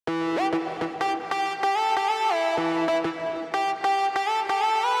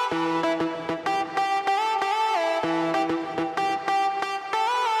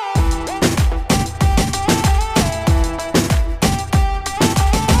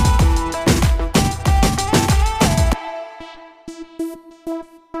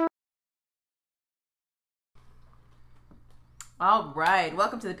All right.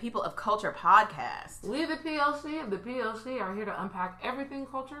 Welcome to the People of Culture podcast. We, the PLC of the PLC, are here to unpack everything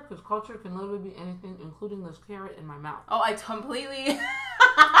culture, because culture can literally be anything, including this carrot in my mouth. Oh, I completely...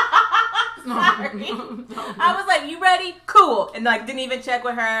 Sorry. I was like, you ready? Cool. And didn't even check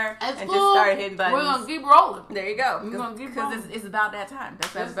with her It's and cool. just started hitting buttons. We're going to keep rolling. There you go. We're going to keep rolling. Because it's about that time.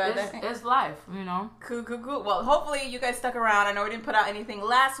 That's about that. It's life, you know. Cool. Well, hopefully you guys stuck around. I know we didn't put out anything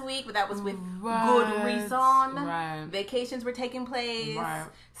last week, but that was with good reason. Right. Vacations were taking place. Right.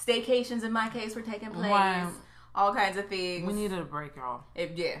 Staycations, in my case, were taking place. Right. All kinds of things. We needed a break, y'all.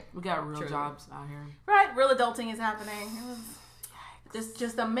 Yeah. We got real jobs out here. Right. Real adulting is happening. It was...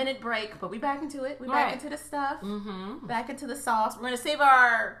 Just a minute break, but we back into it. We back into the stuff. Mm-hmm. Back into the sauce. We're gonna save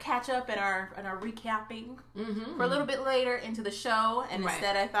our catch up and our recapping for a little bit later into the show. And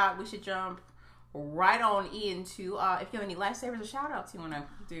instead, I thought we should jump right on into if you have any lifesavers or shout outs you want to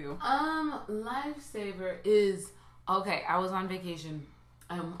do. Lifesaver is okay. I was on vacation.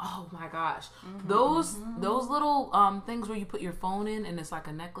 Oh my gosh, those little things where you put your phone in and it's like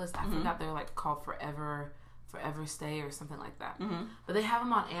a necklace. I forgot they're like called Forever Stay or something like that. But they have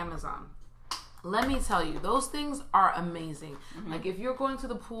them on Amazon. Let me tell you, those things are amazing. Like if you're going to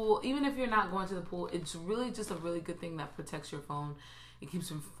the pool, even if you're not going to the pool, it's really just a really good thing that protects your phone. It keeps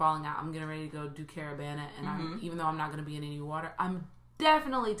from falling out. I'm getting ready to go do Carabana, and even though I'm not going to be in any water, I'm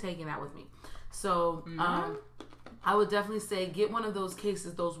definitely taking that with me. So I would definitely say get one of those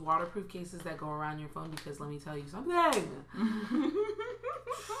cases, those waterproof cases that go around your phone, because let me tell you something.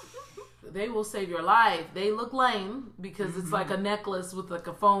 They will save your life. They look lame because it's like a necklace with like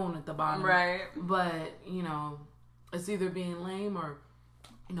a phone at the bottom. Right. But, it's either being lame or,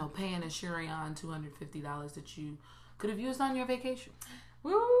 paying a Shurion $250 that you could have used on your vacation.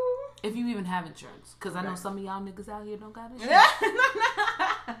 Woo! If you even have insurance. Because I know some of y'all niggas out here don't got insurance.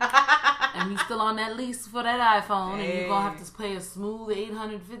 And you still on that lease for that iPhone. And you're going to have to pay a smooth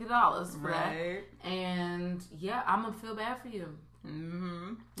 $850 for that. And, yeah, I'm going to feel bad for you.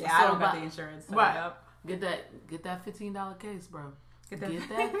 Yeah, so, I don't got the insurance. So right. Yep. Get that $15 case, bro. Get that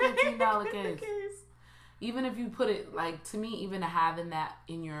 $15 case. Even if you put it, like, to me, even having that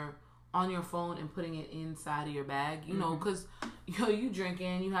on your phone and putting it inside of your bag, because you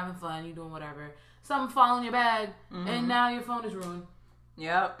drinking, you having fun, you doing whatever. Something fall in your bag, and now your phone is ruined.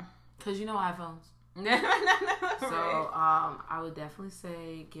 Yep. Because iPhones. So, I would definitely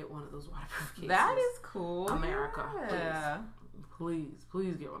say get one of those waterproof cases. That is cool. America, please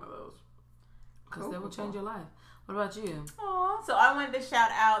get one of those. Because they will change your life. What about you? Oh, so I wanted to shout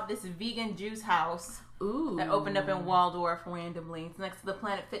out this vegan juice house. Ooh. That opened up in Waldorf randomly. It's next to the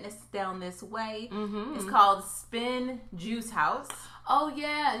Planet Fitness down this way. It's called Spin Juice House. Oh,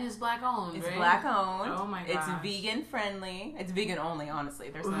 yeah. And it's black owned. It's black owned. Oh, my gosh. It's vegan friendly. It's vegan only,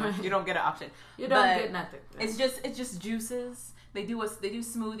 honestly. There's no, you don't get an option. You don't get nothing. It's just juices. They do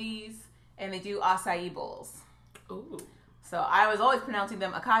smoothies, and they do acai bowls. Ooh. So I was always pronouncing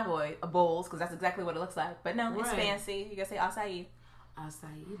them acai bowls, because that's exactly what it looks like. But no, it's fancy. You gotta say acai.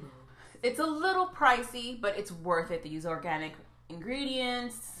 Acai bowls. It's a little pricey, but it's worth it to use organic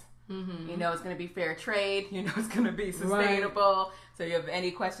ingredients. It's going to be fair trade. It's going to be sustainable. Right. So you have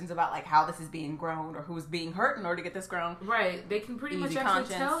any questions about like how this is being grown or who's being hurt in order to get this grown. Right. They can pretty much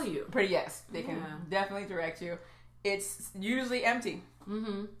actually tell you. They can definitely direct you. It's usually empty.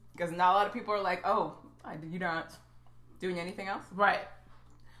 Because not a lot of people are like, oh, you're not doing anything else? Right.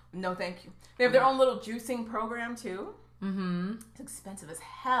 No, thank you. They have their own little juicing program too. It's expensive as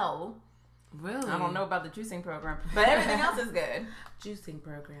hell. Really? I don't know about the juicing program, but everything else is good. Juicing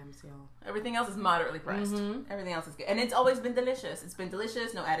programs, y'all. Everything else is moderately priced. Everything else is good. And it's always been delicious. It's been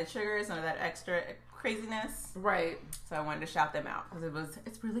delicious, no added sugars, none of that extra craziness. Right. So I wanted to shout them out because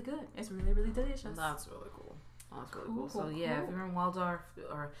it's really good. It's really, really delicious. That's really cool. That's really cool. So yeah, if you're in Waldorf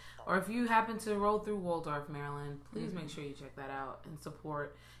or if you happen to roll through Waldorf, Maryland, please make sure you check that out and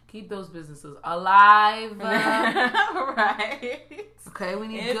support. Keep those businesses alive. Right. Okay, we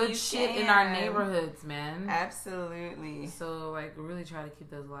need good shit in our neighborhoods, man. Absolutely. So, like, really try to keep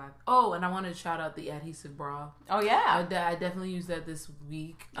those alive. Oh, and I wanted to shout out the adhesive bra. Oh, yeah. I definitely used that this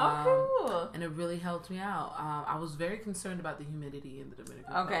week. Oh, cool. And it really helped me out. I was very concerned about the humidity in the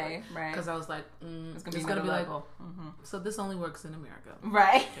Dominican Republic. Okay, right. Because I was like, it's going to be like, so this only works in America.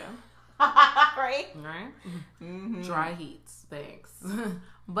 Right. Okay. Right? Dry heats. Thanks.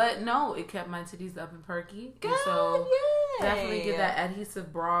 But no, it kept my titties up and perky. Good, and so yay. Definitely get that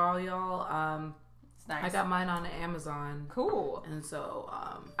adhesive bra, y'all. It's nice. I got mine on Amazon. Cool. And so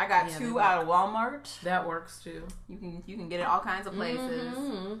I got two out of Walmart. That works too. You can get it all kinds of places.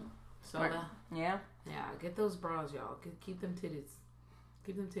 So yeah, get those bras, y'all. Keep them titties.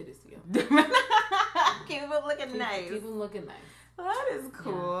 Keep them titties together. Keep them looking nice. Keep them looking nice. Well, that is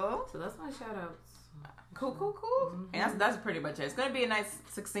cool. Yeah. So that's my shout outs. Cool. Mm-hmm. And that's pretty much it. It's going to be a nice,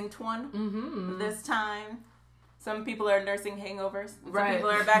 succinct one this time. Some people are nursing hangovers. Some people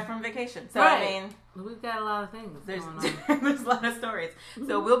are back from vacation. So, I mean... We've got a lot of things going on. There's a lot of stories.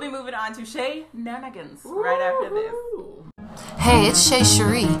 So, we'll be moving on to Shenanigans right after this. Hey, it's Shay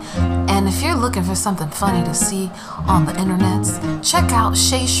Cherie. And if you're looking for something funny to see on the internets, check out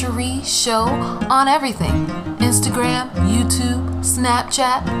Shay Cherie Show on everything. Instagram, YouTube,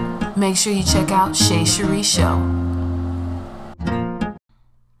 Snapchat. Make sure you check out Shay Cherie Show.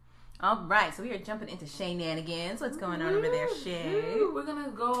 All right, so we are jumping into Shenanigans. What's going on over there, Shay? We're going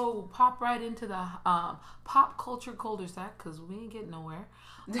to go pop right into the pop culture cul-de-sac because we ain't getting nowhere.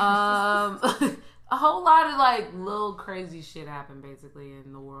 A whole lot of like little crazy shit happened basically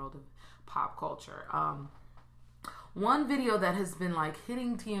in the world of pop culture. One video that has been like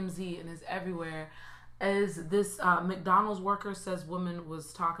hitting TMZ and is everywhere is this McDonald's worker says woman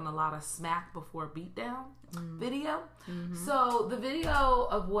was talking a lot of smack before beatdown video. So the video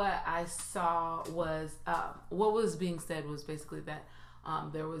of what I saw was what was being said was basically that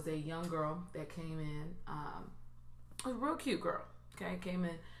there was a young girl that came in, a real cute girl, okay, came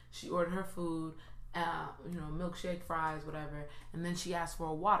in, she ordered her food, milkshake, fries, whatever, and then she asked for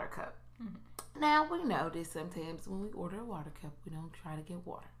a water cup. Now we know that sometimes when we order a water cup, we don't try to get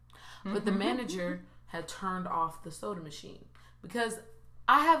water. But the manager had turned off the soda machine because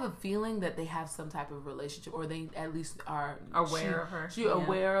I have a feeling that they have some type of relationship, or they at least are aware of her. She's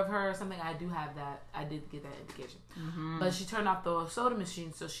aware of her or something. I do have that. I did get that indication. But she turned off the soda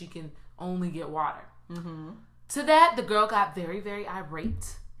machine so she can only get water. To that, the girl got very, very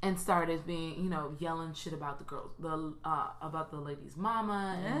irate and started being, yelling shit about the girl, about the lady's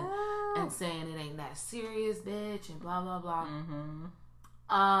mama, and saying it ain't that serious, bitch, and blah blah blah.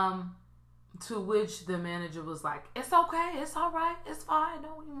 To which the manager was like, "It's okay, it's all right, it's fine,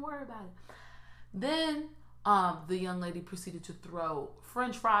 don't even worry about it." Then the young lady proceeded to throw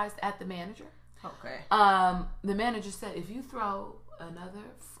French fries at the manager. Okay. The manager said, "If you throw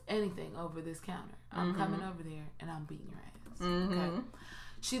anything over this counter, I'm coming over there and I'm beating your ass." Okay.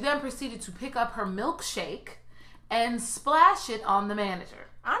 She then proceeded to pick up her milkshake and splash it on the manager.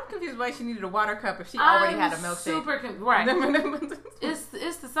 I'm confused why she needed a water cup if she already had a milkshake. Right.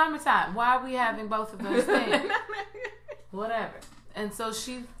 It's the summertime. Why are we having both of those things? Whatever. And so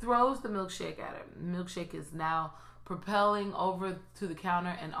she throws the milkshake at her. The milkshake is now propelling over to the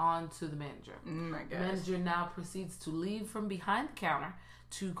counter and on to the manager. Oh my gosh. The manager now proceeds to leave from behind the counter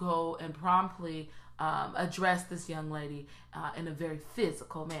to go and promptly address this young lady in a very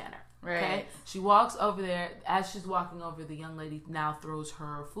physical manner. Right. Okay? She walks over there. As she's walking over, the young lady now throws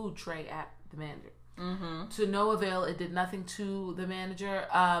her food tray at the manager. To no avail. It did nothing to the manager.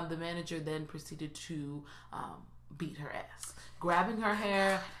 The manager then proceeded to beat her ass, grabbing her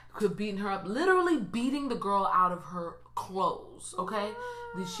hair, beating her up, literally beating the girl out of her clothes. Okay,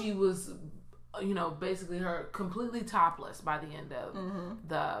 she was, basically her completely topless by the end of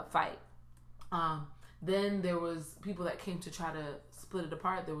the fight. Then there was people that came to try to split it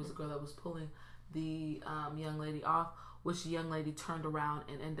apart. There was a girl that was pulling the young lady off, which the young lady turned around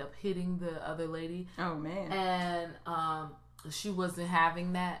and ended up hitting the other lady. Oh, man. And she wasn't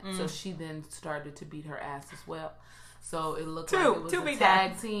having that, so she then started to beat her ass as well. So it looked like it was a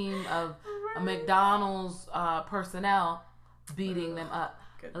tag team of a McDonald's personnel beating them up.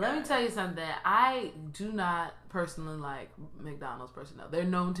 Let me tell you something. I do not personally like McDonald's personnel. They're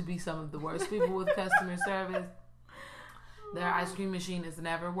known to be some of the worst people with customer service. Their ice cream machine is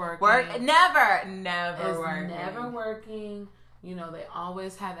never working. Never working. They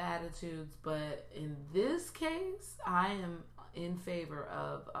always have attitudes. But in this case, I am in favor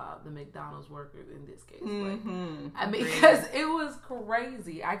of the McDonald's workers in this case. Because it was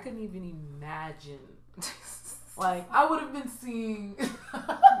crazy. I couldn't even imagine. I would have been seeing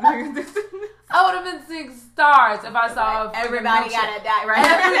stars if I saw everybody gotta die, right?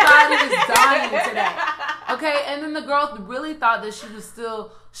 Everybody was dying today. Okay, and then the girl really thought that she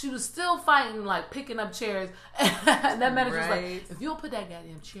was still fighting, like picking up chairs. And that manager was like, "If you don't put that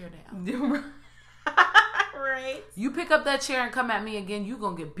goddamn chair down, right? You pick up that chair and come at me again, you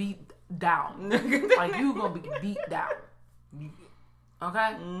gonna get beat down. Like you gonna be beat down.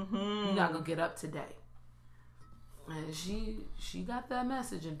 Okay, you're not gonna get up today." And she got that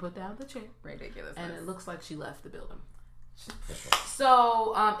message and put down the chair. Ridiculous. And it looks like she left the building.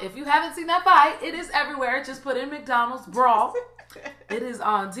 So, if you haven't seen that fight, it is everywhere. Just put in McDonald's Brawl. It is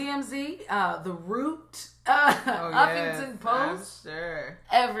on TMZ, The Root, Huffington Post. Sure.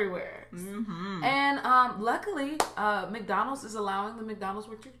 Everywhere. And luckily, McDonald's is allowing the McDonald's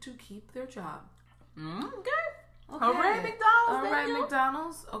worker to keep their job. Good. Okay. Hooray, McDonald's. All right,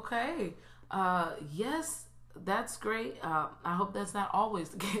 McDonald's. Okay. Yes, that's great. I hope that's not always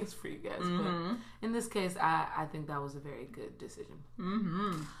the case for you guys. But in this case, I think that was a very good decision.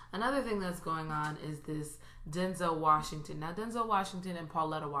 Another thing that's going on is this Denzel Washington. Now, Denzel Washington and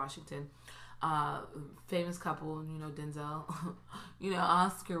Pauletta Washington, famous couple, you know, Denzel, you know,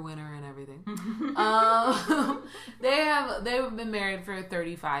 Oscar winner and everything. They've been married for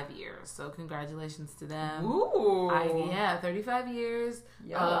 35 years, so congratulations to them. Ooh, 35 years,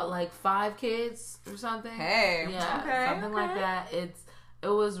 like 5 kids or something. Hey, something like that. It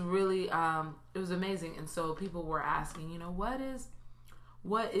was really it was amazing, and so people were asking, you know, what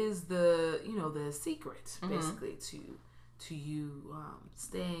is the, you know, the secret basically to you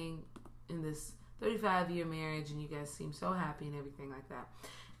staying in this 35-year marriage, and you guys seem so happy and everything like that.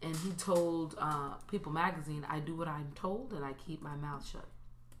 And he told People magazine, I do what I'm told and I keep my mouth shut.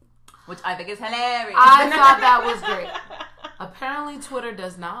 Which I think is hilarious. I thought that was great. Apparently Twitter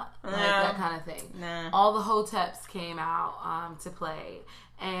does not like that kind of thing. Nah. All the hoteps came out to play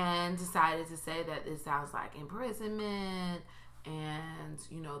and decided to say that it sounds like imprisonment, and,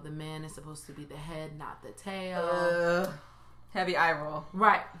 you know, the man is supposed to be the head, not the tail. Heavy eye roll.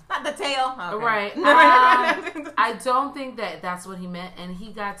 Right. Not the tail. Okay. Right. I don't think that that's what he meant, and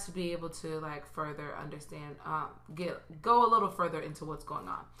he got to be able to, like, further understand, go a little further into what's going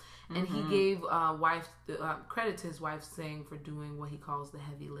on. And he gave credit to his wife, saying for doing what he calls the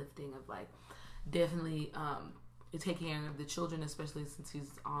heavy lifting of, like, definitely taking care of the children, especially since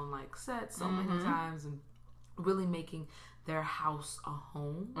he's on, like, set so many times, and really making their house a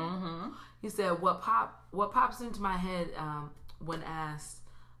home. He said, what pops into my head when asked,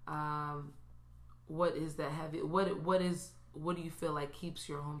 what is that heavy, what do you feel like keeps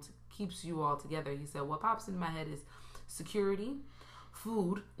you all together? He said, what pops into my head is security,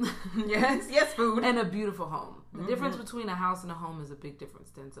 food, yes, food, and a beautiful home. The difference between a house and a home is a big difference.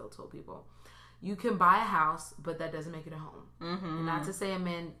 Denzel told people, you can buy a house, but that doesn't make it a home. And not to say a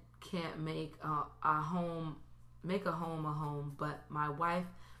man can't make a home a home, but my wife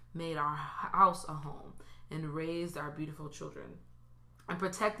made our house a home and raised our beautiful children and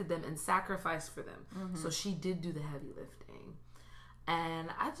protected them and sacrificed for them. So she did do the heavy lifting. And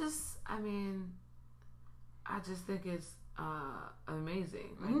I just think it's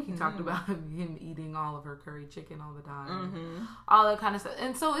amazing. Like, he talked about him eating all of her curry chicken all the time, all that kind of stuff.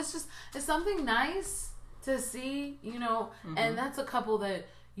 And so it's something nice to see, you know, and that's a couple that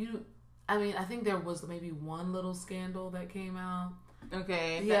I think there was maybe one little scandal that came out.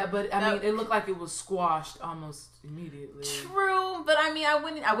 Okay. Yeah, but it looked like it was squashed almost immediately. True, but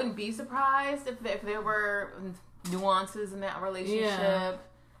I wouldn't be surprised if there were nuances in that relationship. Yeah.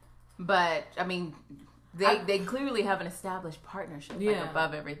 But they clearly have an established partnership, like,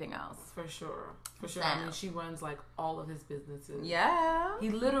 above everything else. For sure. So. She runs, like, all of his businesses. Yeah. He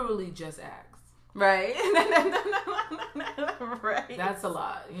literally just acts. Right. Right. That's a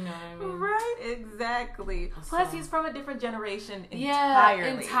lot, you know what I mean? Right, exactly. Plus, he's from a different generation entirely. Yeah,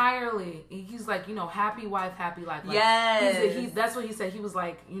 entirely. He's like, you know, happy wife, happy life. Like, yes. That's what he said. He was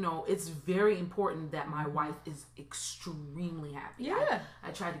like, you know, it's very important that my wife is extremely happy. Yeah.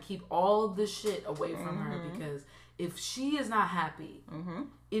 I tried to keep all of this shit away from her, because if she is not happy,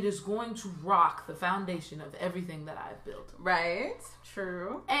 it is going to rock the foundation of everything that I've built. Right.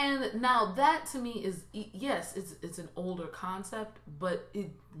 True. And now that to me is, yes, it's an older concept, but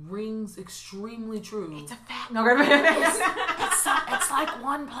it rings extremely true. It's a fact. No, it's like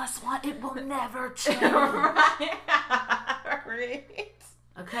 1 + 1. It will never change. Right.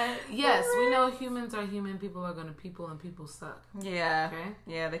 Okay. Yes, we know humans are human. People are gonna people, and people suck. Yeah. Okay.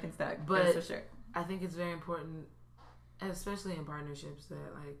 Yeah, they can suck. But that's for sure. I think it's very important, especially in partnerships,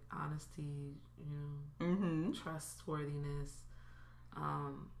 that, like, honesty, you know, trustworthiness,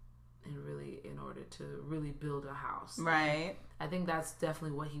 and really, in order to really build a house. Right. I think that's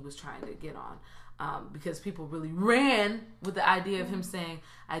definitely what he was trying to get on, because people really ran with the idea of him saying,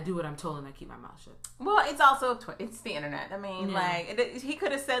 I do what I'm told and I keep my mouth shut. Well, it's also, it's the internet. I mean, he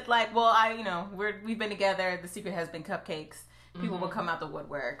could have said, like, well, we've been together. The secret has been cupcakes. People will come out the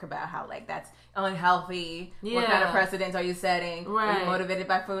woodwork about how, like, that's unhealthy. Yeah. What kind of precedents are you setting? Right. Are you motivated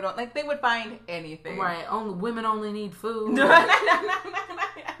by food? Like, they would find anything. Right. Women only need food. No.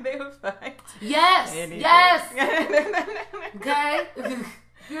 They would find anything. Yes. Okay.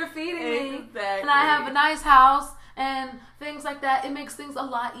 You're feeding me, and I have a nice house and things like that. It makes things a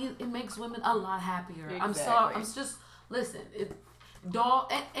lot easier. It makes women a lot happier. Exactly. I'm just listen.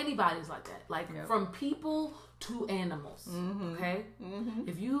 Anybody's like that. Like, from people to animals. Okay.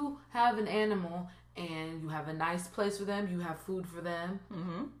 If you have an animal and you have a nice place for them, you have food for them,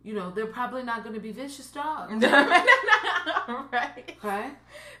 you know, they're probably not going to be vicious dogs. Right. Okay?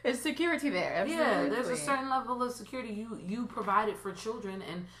 There's security there. Absolutely. Yeah, there's a certain level of security you provide it for children,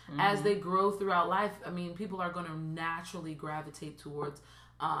 and as they grow throughout life, I mean, people are going to naturally gravitate towards,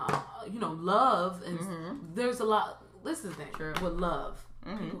 you know, love, and there's a lot. This is the thing with love.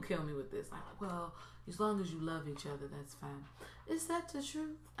 People kill me with this. Like, well, as long as you love each other, that's fine. Is that the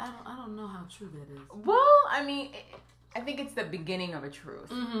truth? I don't know how true that is. Well, I mean, I think it's the beginning of a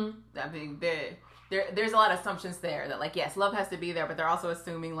truth. I mean, there's a lot of assumptions there that, like, yes, love has to be there, but they're also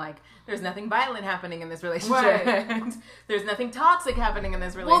assuming, like, there's nothing violent happening in this relationship. Right. There's nothing toxic happening in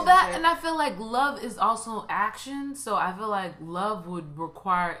this relationship. Well, and I feel like love is also action, so I feel like love would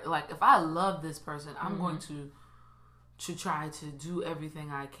require, like, if I love this person, I'm going to try to do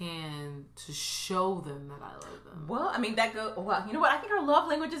everything I can to show them that I love them. Well, I mean, well, you know what? I think our love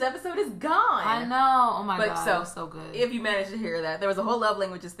languages episode is gone. I know. Oh my God. So good. If you managed to hear that, there was a whole love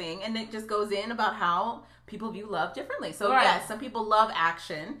languages thing, and it just goes in about how people view love differently. So, yes, some people love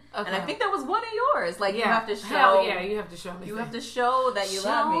action. Okay. And I think that was one of yours. Like, you have to show. Hell yeah, you have to show me. You have to show that you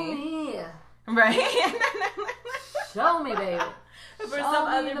love me. Show me. Right? Show me, baby. For some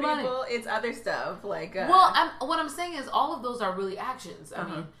other people, it's other stuff. Like, well, what I'm saying is all of those are really actions. I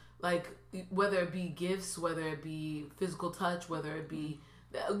mean, like, whether it be gifts, whether it be physical touch, whether it be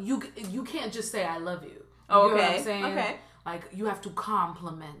you can't just say I love you. Oh, you okay. know what I'm saying? Okay. Like, you have to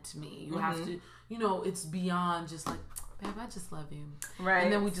compliment me. You have to, you know, it's beyond just like, babe, I just love you. Right.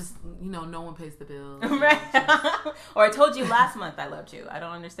 And then we just, you know, no one pays the bill. Right. Or I told you last month I loved you. I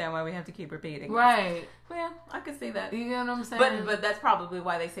don't understand why we have to keep repeating. Right. Well, I could see that. You know what I'm saying? But that's probably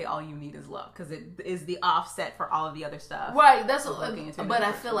why they say all you need is love, because it is the offset for all of the other stuff. Right. That's what. But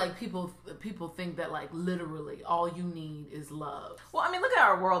I feel like people think that, like, literally all you need is love. Well, I mean, look at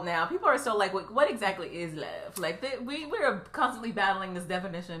our world now. People are so like, what exactly is love? Like, we're constantly battling this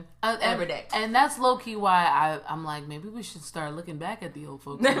definition every day. And that's low key why I'm like, maybe we should start looking back at the old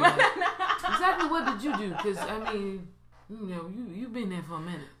folks. Like, exactly what did you do? Because I mean, you know, you've been there for a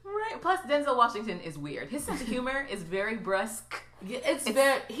minute. Right. Plus, Denzel Washington is weird. His sense of humor is very brusque. Yeah, it's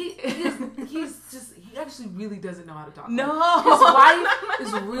very. He actually really doesn't know how to talk. No, his wife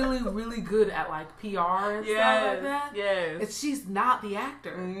is really, really good at, like, PR and stuff like that. Yes, and she's not the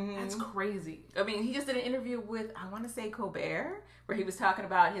actor. That's crazy. I mean, he just did an interview with, I want to say, Colbert, where he was talking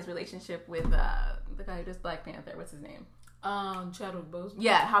about his relationship with the guy who does Black Panther. What's his name? Chadwick Boseman.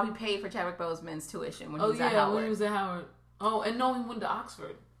 Yeah, how he paid for Chadwick Boseman's tuition when he was at Howard. When he was at Howard. Oh, and no, he went to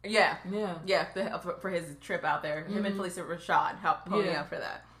Oxford. Yeah. For his trip out there, him and Felicia Rashad helped pony up for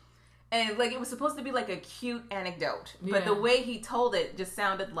that. And, like, it was supposed to be like a cute anecdote, but the way he told it just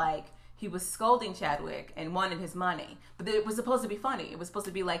sounded like he was scolding Chadwick and wanted his money. But it was supposed to be funny. It was supposed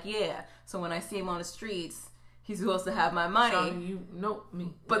to be like, so when I see him on the streets, he's supposed to have my money. Sean, you know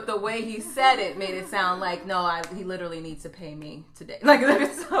me. But the way he said it made it sound like, no, he literally needs to pay me today. Like,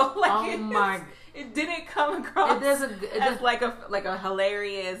 so, like, it didn't come across as like a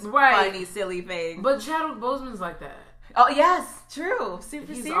hilarious, funny, silly thing. But Chadwick Boseman's like that. Oh, yes, true.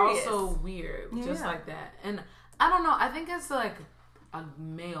 Super He's serious. also weird, just like that. And I don't know, I think it's like a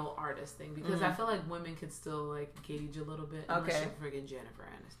male artist thing, because I feel like women can still, like, gauge a little bit. Unless you're friggin' Jennifer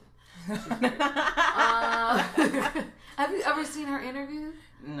Aniston. Have you ever seen her interviews?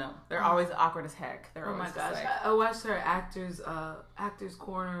 No, they're always awkward as heck. Oh my gosh, I watched her actors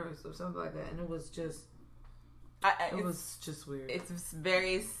corner or something like that, and it was just it was just weird. It's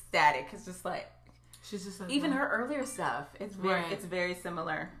very static. It's just like, she's just like, even her earlier stuff. It's very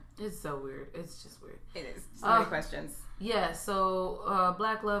similar. It's so weird. It's just weird. It is. So many questions. Yeah. So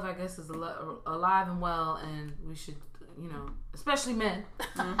Black love, I guess, is alive and well, and we should, you know, especially men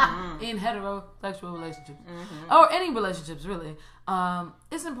in heterosexual relationships or any relationships, really.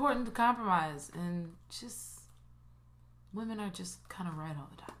 It's important to compromise, and just women are just kind of right all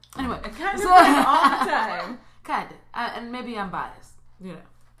the time. Anyway, kind of right all the time. Kind of, and maybe I'm biased, you know,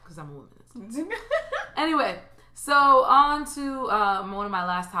 because I'm a woman. Anyway, so on to one of my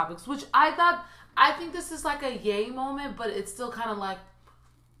last topics, which I think this is like a yay moment, but it's still kind of like,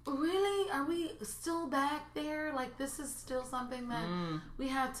 really? Are we still back there? Like, this is still something that we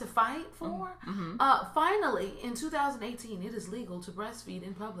have to fight for? Finally, in 2018, it is legal to breastfeed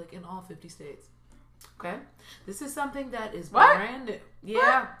in public in all 50 states. Okay? This is something that is brand new.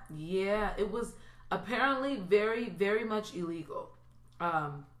 Yeah. What? Yeah. It was apparently very, very much illegal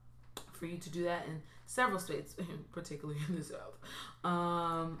for you to do that in several states, particularly in the South.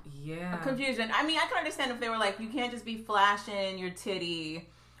 Confusion. I mean, I can understand if they were like, you can't just be flashing your titty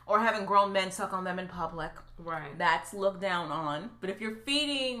or having grown men suck on them in public. Right. That's looked down on. But if you're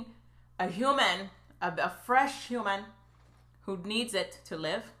feeding a human a fresh human who needs it to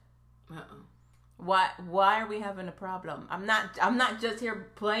live. Why are we having a problem? I'm not just here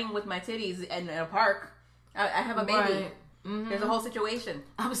playing with my titties in a park. I have a baby. Right. Mm-hmm. There's a whole situation.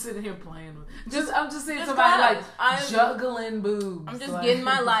 I'm sitting here playing with. I'm just seeing somebody juggling boobs. I'm just getting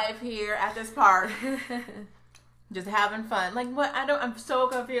my life here at this park, just having fun. Like what? I'm so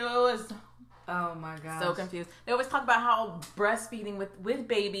confused. Oh my god. So confused. They always talk about how breastfeeding with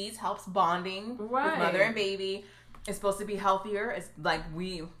babies helps bonding with mother and baby. It's supposed to be healthier. It's like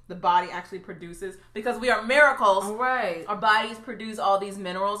the body actually produces, because we are miracles. Right. Our bodies produce all these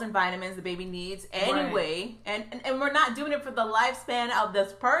minerals and vitamins the baby needs anyway. Right. And we're not doing it for the lifespan of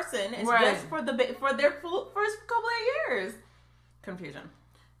this person. It's just for their first couple of years. Confusion.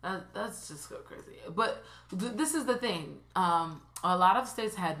 That's just so crazy. But this is the thing. A lot of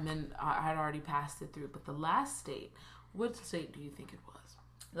states had already passed it through, but the last state, what state do you think it was?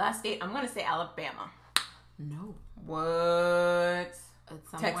 Last state, I'm going to say Alabama. No. What? It's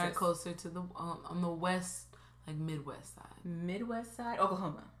somewhere Texas. Closer to the on the west, like Midwest side. Midwest side,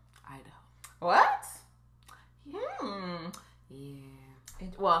 Oklahoma, Idaho. What? Yeah. Yeah.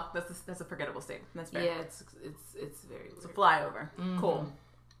 Well, that's a forgettable state. That's fair. Yeah, it's very weird. It's a flyover. Mm-hmm. Cool.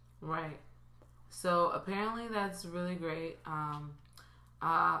 Right. So apparently that's really great.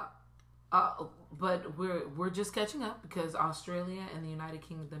 But we're just catching up, because Australia and the United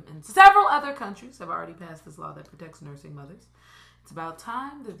Kingdom and several other countries have already passed this law that protects nursing mothers. It's about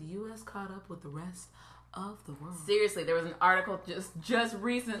time that the U.S. caught up with the rest of the world. Seriously, there was an article just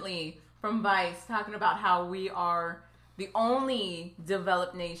recently from Vice talking about how we are the only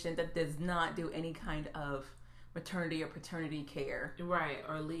developed nation that does not do any kind of maternity or paternity care. Right,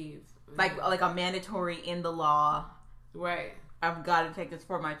 or leave. Like a mandatory in the law. Right. I've got to take this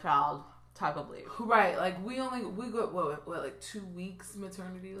for my child type of leave. Right, like we go what like 2 weeks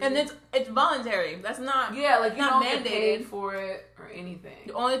maternity leave, and it's voluntary. That's not like you don't mandated get paid for it or anything.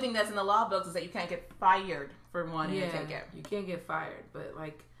 The only thing that's in the law books is that you can't get fired for wanting to take it. You can't get fired, but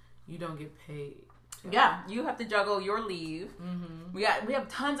like you don't get paid. Yeah, you have to juggle your leave. Mm-hmm. We have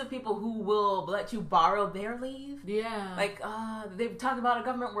tons of people who will let you borrow their leave. Yeah, like they've talked about a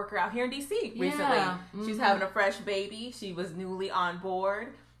government worker out here in DC recently. Mm-hmm. She's having a fresh baby. She was newly on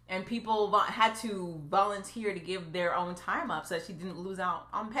board. And people had to volunteer to give their own time up so that she didn't lose out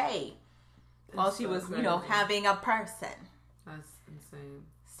on pay while she was, crazy. Having a person. That's insane.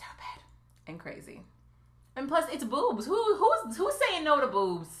 Stupid and crazy. And plus, it's boobs. Who's saying no to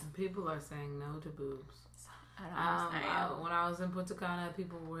boobs? People are saying no to boobs. I don't understand. When I was in Punta Cana,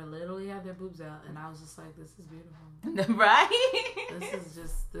 people were literally had their boobs out, and I was just like, "This is beautiful." Right?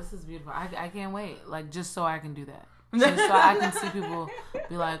 This is beautiful. I can't wait. Like, just so I can do that. Just so I can see people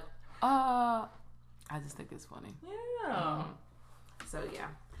be like, I just think it's funny. Yeah. So, yeah.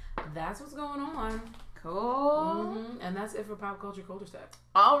 That's what's going on. Cool. Mm-hmm. And that's it for Pop Culture Culture Stuff.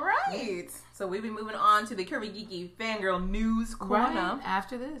 All right. So, we'll be moving on to the Curvy Geeky Fangirl News Corner. Right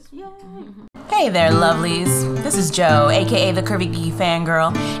after this. Yay. Mm-hmm. Hey there, lovelies. This is Jo, a.k.a. the Curvy Geeky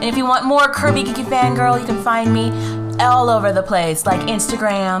Fangirl. And if you want more Curvy Geeky Fangirl, you can find me all over the place, like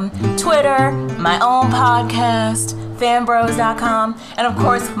Instagram, Twitter, my own podcast, fanbros.com, and of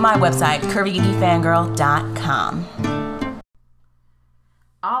course, my website, curvygeekyfangirl.com.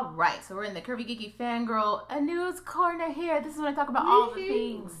 All right, so we're in the Curvy Geeky Fangirl News Corner here. This is when I talk about all the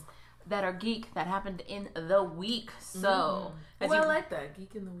things that are geek that happened in the week. So, I like that,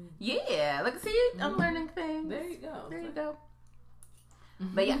 geek in the week. Yeah, like see, I'm learning things. There you go. There you go.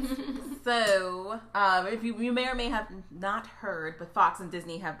 But yeah, so if you may or may have not heard, but Fox and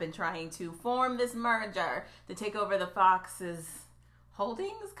Disney have been trying to form this merger to take over the Fox's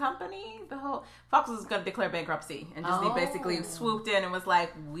holdings company. Fox was going to declare bankruptcy, and Disney basically swooped in and was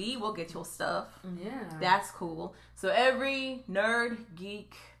like, "We will get your stuff." Yeah, that's cool. So every nerd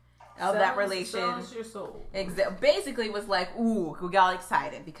geek of that relation, sells your soul. Basically was like, "Ooh, we got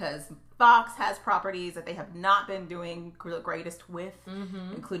excited because Fox has properties that they have not been doing the greatest with,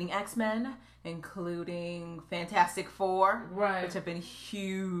 including X-Men, including Fantastic Four, which have been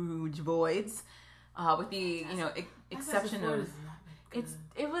huge voids, with the exception of they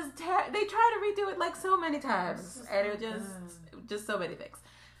tried to redo it like so many times, and it was just so many things.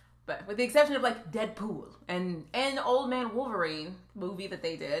 But with the exception of like Deadpool and Old Man Wolverine movie that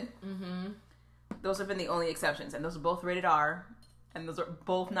they did, those have been the only exceptions, and those are both rated R. And those are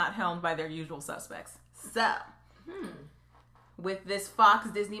both not helmed by their usual suspects. So, with this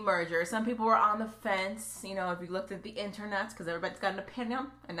Fox-Disney merger, some people were on the fence. You know, if you looked at the internet, because everybody's got an opinion,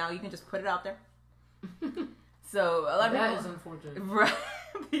 and now you can just put it out there. So, a lot of people... That is unfortunate. Right.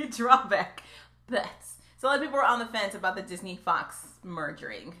 The drawback. But So a lot of people were on the fence about the Disney-Fox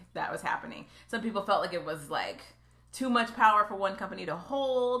merging that was happening. Some people felt like it was like too much power for one company to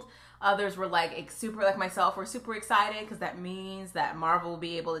hold. Others were like super, like myself, were super excited because that means that Marvel will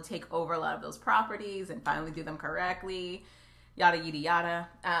be able to take over a lot of those properties and finally do them correctly. Yada, yada,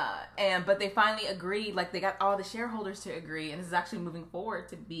 yada. But they finally agreed, like they got all the shareholders to agree, and this is actually moving forward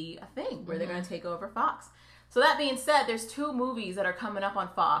to be a thing where they're going to take over Fox. So that being said, there's 2 movies that are coming up on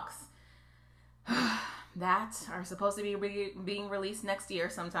Fox that are supposed to be being released next year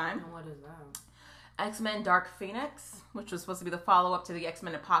sometime. And what is that? X-Men Dark Phoenix, which was supposed to be the follow-up to the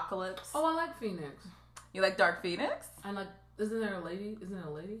X-Men Apocalypse. Oh, I like Phoenix. You like Dark Phoenix? I like... Isn't there a lady? Isn't it a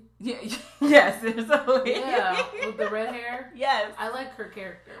lady? Yeah. Yes, there's a lady. Yeah, with the red hair. Yes. I like her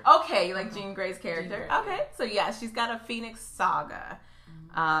character. Okay, you like Jean Grey's character. Jean Grey, okay, so yeah, she's got a Phoenix saga,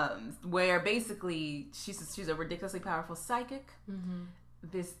 where basically she's a ridiculously powerful psychic. Mm-hmm.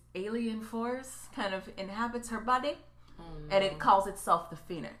 This alien force kind of inhabits her body, and it calls itself the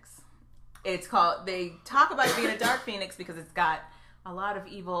Phoenix. They talk about it being a Dark Phoenix because it's got a lot of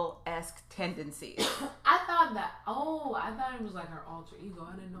evil-esque tendencies. I thought it was like her alter ego.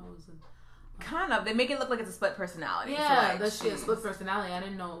 I didn't know it was kind of. They make it look like it's a split personality. Yeah, so like, that she has split personality. I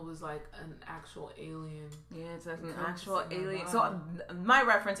didn't know it was like an actual alien. Yeah, it's like an actual alien. So my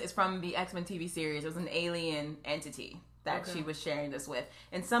reference is from the X-Men TV series. It was an alien entity that she was sharing this with.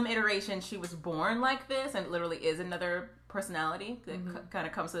 In some iteration, she was born like this, and it literally is another personality that kind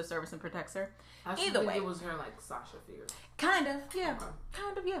of comes to the surface and protects her. Either way, it was her like Sasha Fierce. Kind of, yeah. Okay.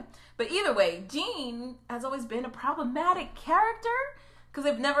 Kind of, yeah. But either way, Jean has always been a problematic character because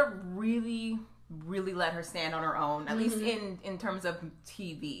they've never really let her stand on her own, at least in terms of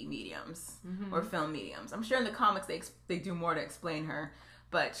TV mediums or film mediums. I'm sure in the comics they do more to explain her.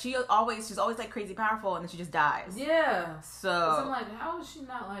 But she's always like crazy powerful, and then she just dies. Yeah. So I'm like, how is she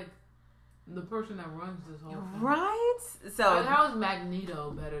not like the person that runs this whole thing? Right. So like, how is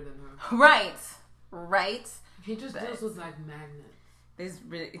Magneto better than her? Right. He just deals with like magnet. It's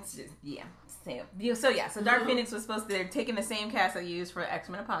just So Dark Phoenix was they're taking the same cast they used for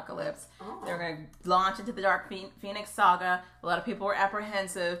X-Men Apocalypse. Oh. They're going to launch into the Dark Phoenix saga. A lot of people were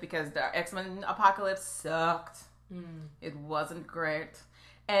apprehensive because the X-Men Apocalypse sucked. It wasn't great.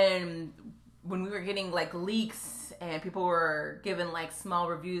 And when we were getting like leaks and people were given like small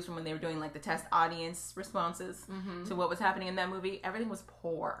reviews from when they were doing like the test audience responses to what was happening in that movie, everything was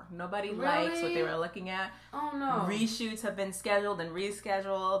poor. Nobody likes what they were looking at. Oh no. Reshoots have been scheduled and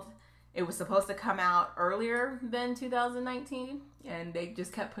rescheduled. It was supposed to come out earlier than 2019 and they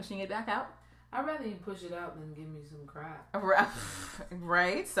just kept pushing it back out. I'd rather you push it out than give me some crap.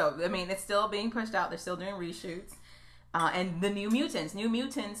 Right? So, I mean, it's still being pushed out. They're still doing reshoots. And the New Mutants. New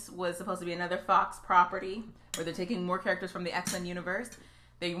Mutants was supposed to be another Fox property where they're taking more characters from the X-Men universe.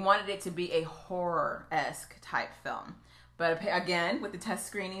 They wanted it to be a horror-esque type film. But again, with the test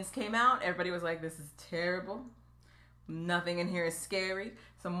screenings came out, everybody was like, this is terrible. Nothing in here is scary.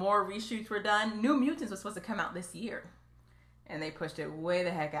 Some more reshoots were done. New Mutants was supposed to come out this year. And they pushed it way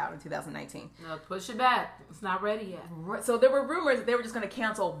the heck out in 2019. No, push it back. It's not ready yet. So there were rumors that they were just going to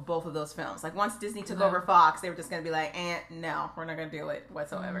cancel both of those films. Like once Disney took over Fox, they were just going to be like, no, we're not going to do it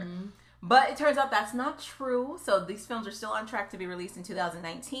whatsoever. But it turns out that's not true. So these films are still on track to be released in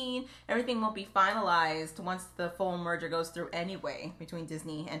 2019. Everything won't be finalized once the full merger goes through anyway between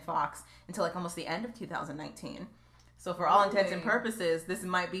Disney and Fox until like almost the end of 2019. So for all intents and purposes, this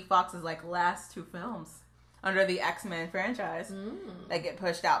might be Fox's like last 2 films under the X-Men franchise that get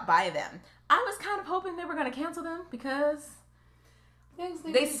pushed out by them. I was kind of hoping they were going to cancel them because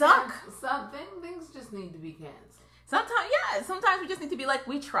they suck. Things just need to be canceled. Sometimes we just need to be like,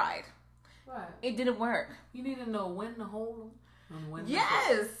 we tried. Right. It didn't work. You need to know when to hold them and when to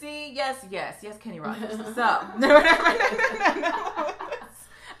Yes, Kenny Rogers. So,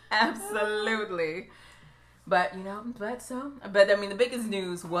 absolutely. But, I mean, the biggest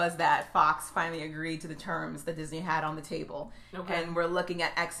news was that Fox finally agreed to the terms that Disney had on the table. Okay. And we're looking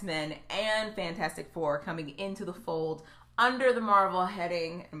at X-Men and Fantastic Four coming into the fold under the Marvel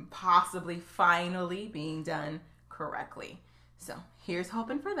heading and possibly finally being done correctly. So, here's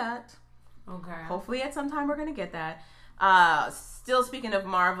hoping for that. Okay. Hopefully at some time we're going to get that. Still speaking of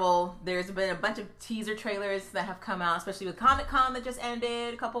Marvel, there's been a bunch of teaser trailers that have come out, especially with Comic-Con that just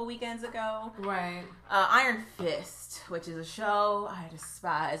ended a couple of weekends ago. Right. Iron Fist, which is a show I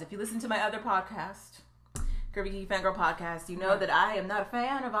despise. If you listen to my other podcast, Kirby Geek Fangirl podcast, you know that I am not a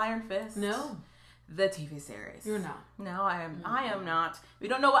fan of Iron Fist. No. The TV series. You're not. No, I am not. If you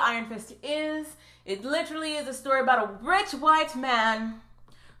don't know what Iron Fist is, it literally is a story about a rich white man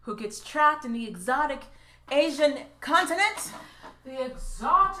who gets trapped in the exotic Asian continent The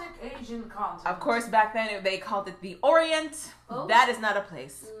exotic Asian continent. Of course, back then they called it the Orient. Oh. That is not a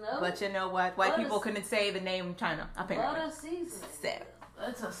place. No. But you know what? White people couldn't say the name China, apparently. What a season.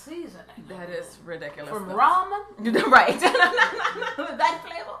 It's a seasoning. That is ridiculous. From ramen? Right. That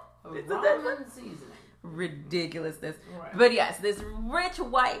flavor. Ramen seasoning. Ridiculousness. Right. But yes, this rich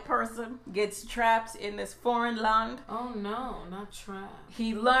white person gets trapped in this foreign land. Oh no, not trapped.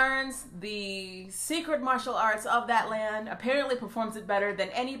 He learns the secret martial arts of that land, apparently performs it better than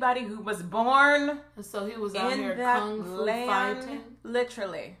anybody who was born so he was out in here that kung fu land. fighting.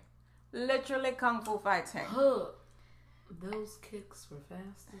 Literally kung fu fighting. Those kicks were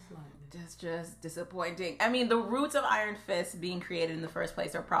fast as lightning. That's just disappointing. I mean, the roots of Iron Fist being created in the first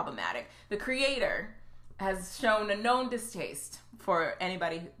place are problematic. The creator has shown a known distaste for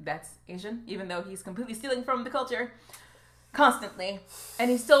anybody that's Asian, even though he's completely stealing from the culture constantly. And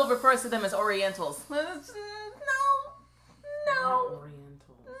he still refers to them as Orientals. No.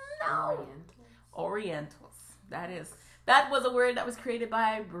 Orientals. That was a word that was created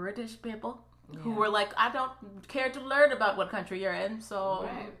by British people who were like, I don't care to learn about what country you're in, so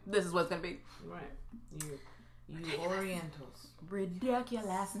this is what's going to be. Right. You Orientals.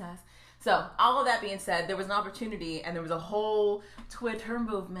 Ridiculousness. So, all of that being said, there was an opportunity and there was a whole Twitter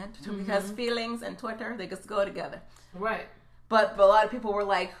movement because feelings and Twitter, they just go together. Right. But a lot of people were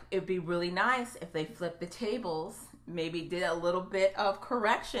like, it'd be really nice if they flipped the tables, maybe did a little bit of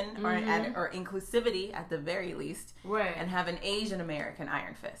correction or inclusivity at the very least, right, and have an Asian American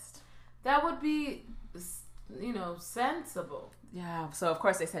Iron Fist. That would be, sensible. Yeah, so of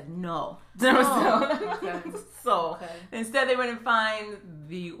course they said no. So instead they went and find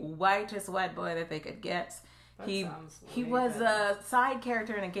the whitest white boy that they could get. He was a side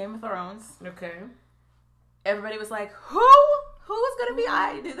character in a Game of Thrones. Okay. Everybody was like, who? Who's gonna be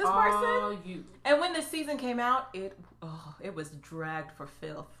this person? You. And when the season came out, it was dragged for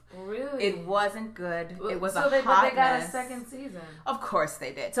filth. Really? It wasn't good. It was but they got a second season. Of course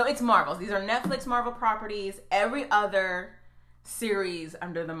they did. So it's Marvel. These are Netflix Marvel properties. Every other series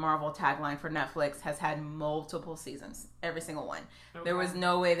under the Marvel tagline for Netflix has had multiple seasons. Every single one. Okay. There was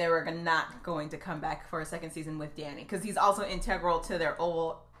no way they were not going to come back for a second season with Danny, because he's also integral to their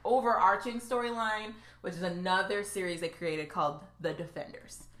overarching storyline, which is another series they created called The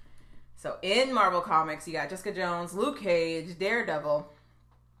Defenders. So in Marvel Comics, you got Jessica Jones, Luke Cage, Daredevil,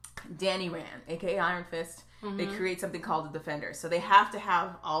 Danny Rand, aka Iron Fist. They create something called The Defenders. So they have to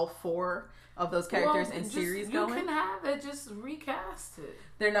have all four of those characters in series going. You can have it, just recast it.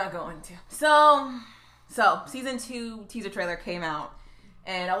 They're not going to. So season 2 teaser trailer came out,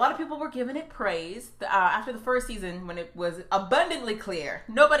 and a lot of people were giving it praise. After the first season, when it was abundantly clear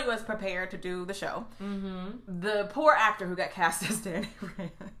nobody was prepared to do the show, the poor actor who got cast as Danny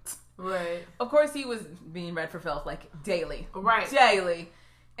Rand, right? Of course, he was being read for filth like daily, right? Daily,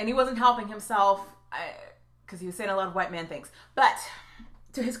 and he wasn't helping himself because he was saying a lot of white man things. But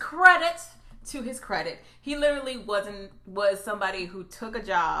to his credit, he literally was somebody who took a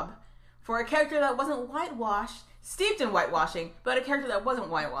job for a character that wasn't whitewashed, steeped in whitewashing, but a character that wasn't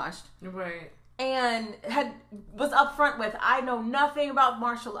whitewashed. Right. And was upfront with, I know nothing about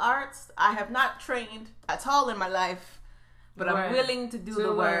martial arts. I have not trained at all in my life, but I'm willing to do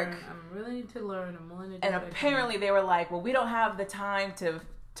the work. I'm willing to learn. I'm willing to do And apparently they were like, well, we don't have the time to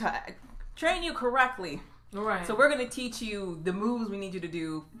train you correctly. Right. So we're going to teach you the moves we need you to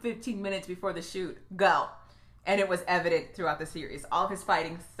do 15 minutes before the shoot. Go. And it was evident throughout the series. All of his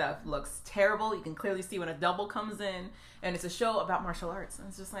fighting stuff looks terrible. You can clearly see when a double comes in. And it's a show about martial arts. And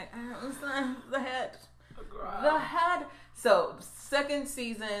it's just like, the head. The head. So, second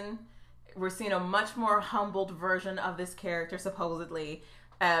season, we're seeing a much more humbled version of this character, supposedly.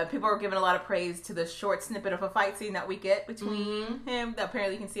 People are giving a lot of praise to the short snippet of a fight scene that we get between him.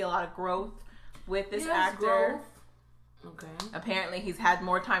 Apparently you can see a lot of growth with this actor. Okay. Apparently he's had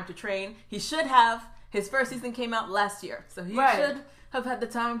more time to train. He should have. His first season came out last year, so he should have had the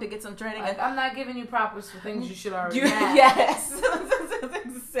time to get some training. I'm not giving you props for things you should already have. Yes.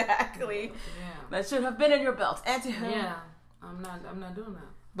 Exactly. Yeah. That should have been in your belt. Yeah. I'm not doing that.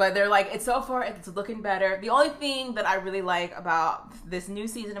 But they're like, it's so far, it's looking better. The only thing that I really like about this new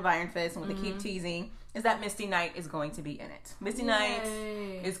season of Iron Fist, and what they keep teasing, is that Misty Knight is going to be in it. Misty Knight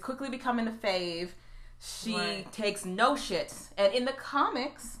is quickly becoming the fave. She takes no shit. And in the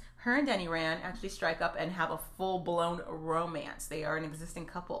comics, her and Danny Rand actually strike up and have a full-blown romance. They are an existing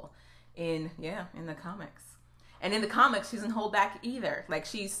couple in the comics. And in the comics, she doesn't hold back either. Like,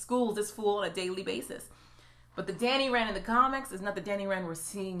 she schools this fool on a daily basis. But the Danny Rand in the comics is not the Danny Rand we're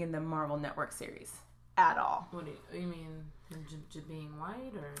seeing in the Marvel Network series at all. What do you mean? Just being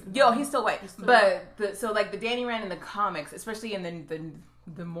white, or yo, he's still white. But the Danny Rand in the comics, especially in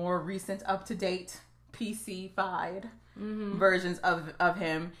the more recent, up to date PC-fied versions of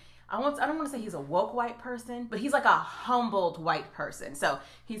him. I don't want to say he's a woke white person, but he's like a humbled white person. So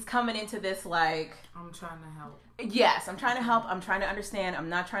he's coming into this like, I'm trying to help. Yes, I'm trying to help. I'm trying to understand. I'm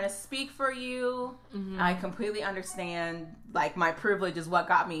not trying to speak for you. I completely understand. Like, my privilege is what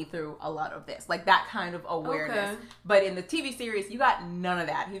got me through a lot of this. Like, that kind of awareness. Okay. But in the TV series, you got none of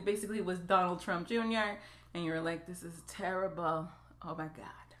that. He basically was Donald Trump Jr. And you were like, this is terrible. Oh my God.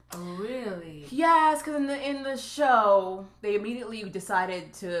 Oh, really? Yes, because in the show, they immediately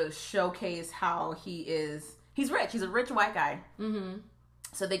decided to showcase how he's rich. He's a rich white guy. Mm-hmm.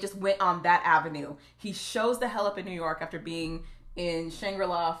 So they just went on that avenue. He shows the hell up in New York after being in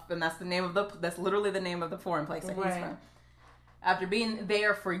Shangri-La, and that's literally the name of the foreign place that he's from. After being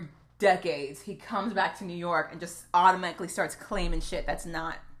there for decades, he comes back to New York and just automatically starts claiming shit that's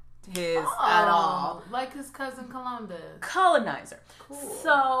not his at all. Like his cousin Columbus. Colonizer. Cool.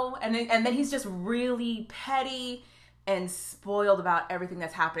 So, and then he's just really petty and spoiled about everything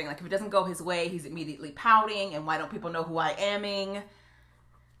that's happening. Like, if it doesn't go his way, he's immediately pouting, and why don't people know who I am-ing?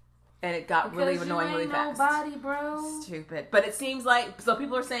 And it got really annoying really fast. Nobody, bro. Stupid. But it seems like, so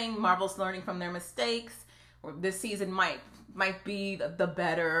people are saying Marvel's learning from their mistakes, or this season might be the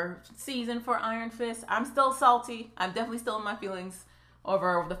better season for Iron Fist. I'm still salty. I'm definitely still in my feelings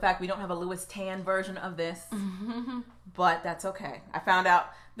over the fact we don't have a Louis Tan version of this. But that's okay. I found out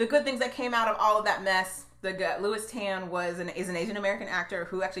the good things that came out of all of that mess. Louis Tan is an Asian American actor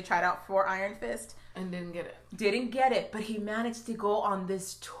who actually tried out for Iron Fist. And didn't get it. But he managed to go on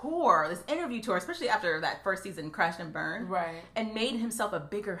this tour, this interview tour, especially after that first season crashed and burned. Right. And made himself a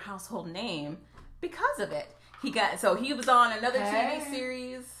bigger household name because of it. He was on another TV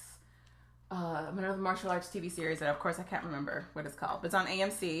series. Another martial arts TV series that, of course, I can't remember what it's called. But it's on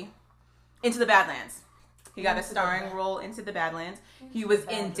AMC. Into the Badlands. He got a starring role Into the Badlands. He was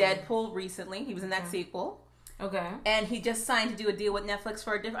in Deadpool recently. He was in that sequel. Okay. And he just signed to do a deal with Netflix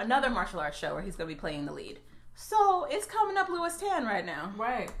for another martial arts show where he's going to be playing the lead. So it's coming up Louis Tan right now.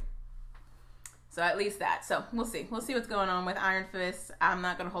 Right. So at least that. So we'll see. We'll see what's going on with Iron Fist. I'm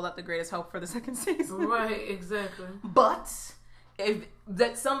not going to hold up the greatest hope for the second season. Right, exactly. But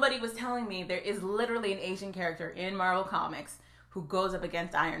somebody was telling me there is literally an Asian character in Marvel Comics who goes up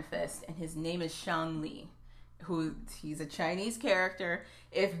against Iron Fist, and his name is Shang Li. He's a Chinese character.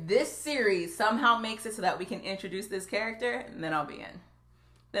 If this series somehow makes it so that we can introduce this character, then I'll be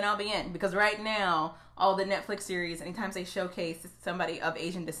in. Because right now, all the Netflix series, anytime they showcase somebody of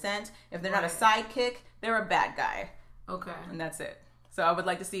Asian descent, if they're not a sidekick, they're a bad guy. Okay. And that's it. So I would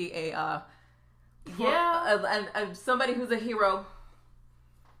like to see somebody who's a hero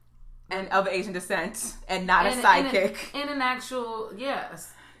and of Asian descent and not a sidekick. In an actual,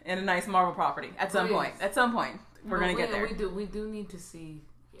 yes. In a nice Marvel property at some point. At some point, we're gonna get there. We do need to see.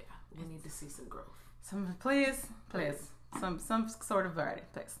 Yeah, we need to see some growth. Please, some sort of variety,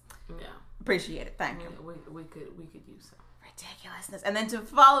 please. Yeah, appreciate it. Thank you. We could use some ridiculousness. And then to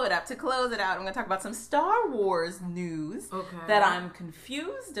follow it up, to close it out, I'm gonna talk about some Star Wars news that I'm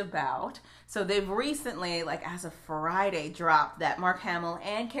confused about. So they've recently, like as of Friday, dropped that Mark Hamill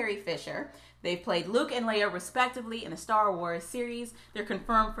and Carrie Fisher. They've played Luke and Leia respectively in the Star Wars series. They're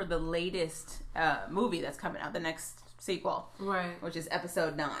confirmed for the latest movie that's coming out, the next sequel, right? Which is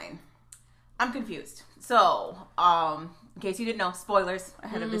Episode 9. I'm confused. So, in case you didn't know, spoilers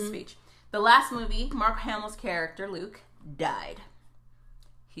ahead of this speech. The last movie, Mark Hamill's character Luke died.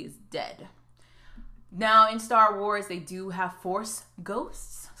 He's dead. Now in Star Wars, they do have Force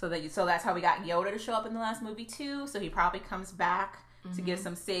ghosts, so that's how we got Yoda to show up in the last movie too. So he probably comes back to give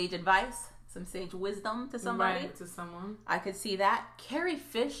some sage advice. Some sage wisdom to somebody. Right, to someone. I could see that. Carrie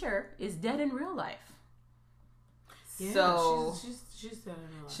Fisher is dead in real life. Yeah, so she's dead in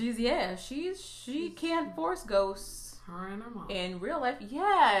real life. She can't force ghosts. Her and her mom. In real life,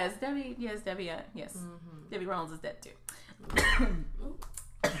 yes. Debbie. Debbie Reynolds is dead too.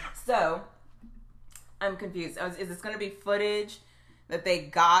 So, I'm confused. Is this going to be footage that they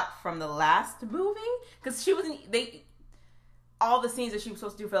got from the last movie? Because all the scenes that she was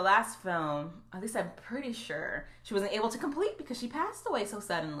supposed to do for the last film, at least I'm pretty sure, she wasn't able to complete because she passed away so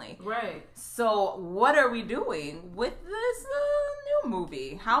suddenly. Right. So what are we doing with this new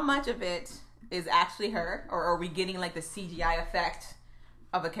movie? How much of it is actually her? Or are we getting like the CGI effect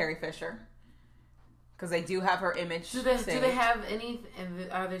of a Carrie Fisher? Because they do have her image. Do they have any?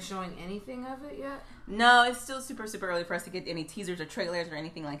 Are they showing anything of it yet? No, it's still super, super early for us to get any teasers or trailers or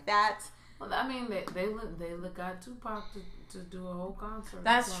anything like that. Well, I mean, they got Tupac to do a whole concert.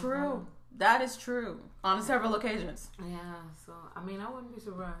 That's true. That is true. On several occasions. Yeah, so, I mean, I wouldn't be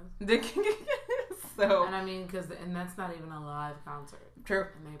surprised. And I mean, and that's not even a live concert. True.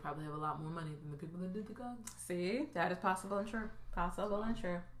 And they probably have a lot more money than the people that did the concert. See? That is possible and true. Possible and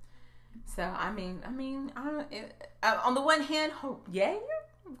true. So, I mean, I don't, on the one hand, yay?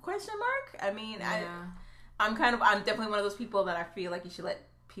 Question mark? I mean, yeah. I'm definitely one of those people that I feel like you should let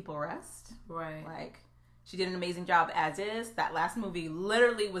people rest. Right. Like, she did an amazing job as is. That last movie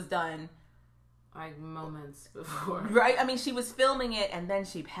literally was done like moments before. Right? I mean, she was filming it and then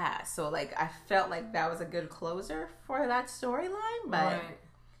she passed. So, like, I felt like that was a good closer for that storyline. But,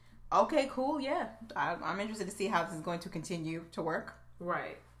 okay, cool, yeah. I'm interested to see how this is going to continue to work.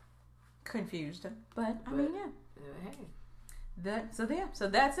 Right. Confused. But I mean, yeah. Hey. So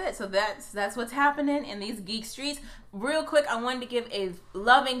that's it. So that's what's happening in these geek streets. Real quick, I wanted to give a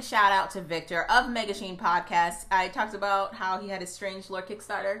loving shout out to Victor of Megashine Podcast. I talked about how he had his Strange Lore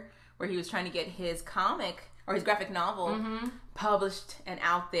Kickstarter where he was trying to get his comic or his graphic novel published and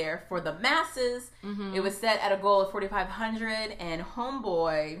out there for the masses. It was set at a goal of $4,500, and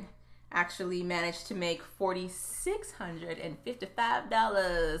Homeboy actually managed to make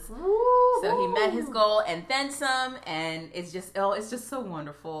 $4,655. So he met his goal and then some, and it's just so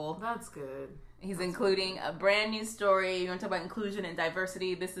wonderful. That's good. He's including a brand new story. You want to talk about inclusion and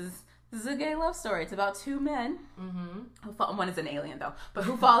diversity? This is a gay love story. It's about two men. One is an alien though, but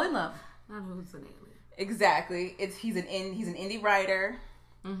who fall in love. Not who's an alien. Exactly. He's an indie writer.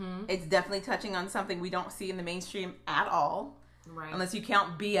 It's definitely touching on something we don't see in the mainstream at all. Right. Unless you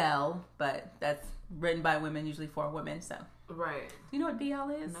count BL, but that's written by women, usually for women. So. Right. Do you know what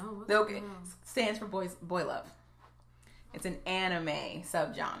BL is? No. What's BL? Stands for boy love. It's an anime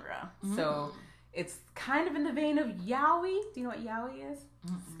subgenre. So it's kind of in the vein of yaoi. Do you know what yaoi is?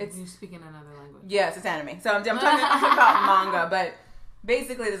 It's you speak in another language. Yes, it's anime. So I'm talking about manga, but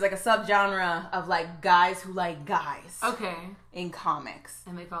basically there's like a subgenre of like guys who like guys. Okay. In comics.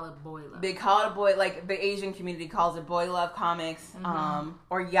 And they call it boy love. They call it boy, like the Asian community calls it boy love comics,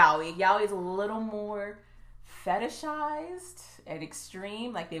 or yaoi. Yaoi is a little more fetishized and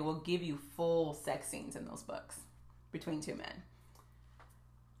extreme. Like they will give you full sex scenes in those books between two men.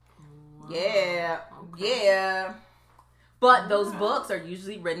 Wow. Yeah. Okay. Yeah. But those books are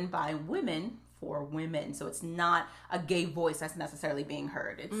usually written by women for women. So it's not a gay voice that's necessarily being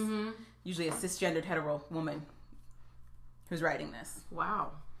heard. It's usually a cisgendered hetero woman who's writing this.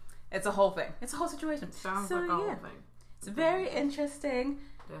 Wow. It's a whole thing. It's a whole situation. Sounds like a whole thing. It's very interesting.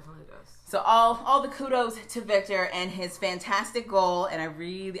 Definitely does. So all the kudos to Victor and his fantastic goal, and I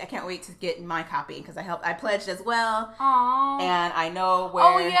can't wait to get my copy because I pledged as well. Aww. And I know where.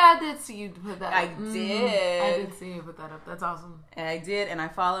 Oh yeah, I did see you put that. I up. did. I did see you put that up. That's awesome. And I did, and I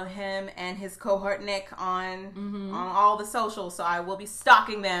follow him and his cohort Nick on all the socials, so I will be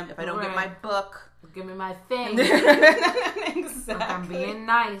stalking them if I don't get my book. Give me my thing. Exactly. Like I'm being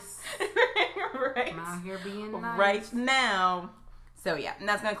nice. Right. I'm out here being nice. Right now. So yeah, and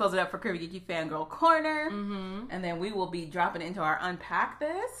that's going to close it up for Curvy Geeky Fangirl Corner. And then we will be dropping into our Unpack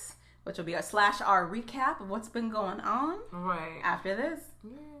This, which will be a /our recap of what's been going on. Right. After this.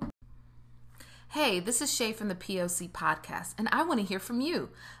 Yeah. Hey, this is Shay from the POC Podcast, and I want to hear from you.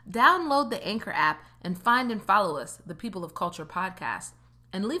 Download the Anchor app and find and follow us, the People of Culture Podcast,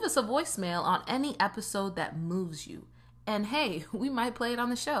 and leave us a voicemail on any episode that moves you. And hey, we might play it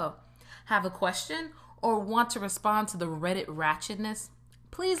on the show. Have a question or want to respond to the Reddit ratchetness?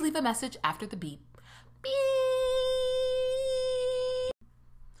 Please leave a message after the beep. Beep!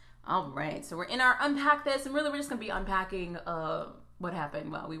 All right, so we're in our Unpack This, and really we're just going to be unpacking what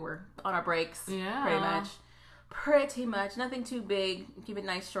happened while we were on our breaks. Yeah. Pretty much. Nothing too big. Keep it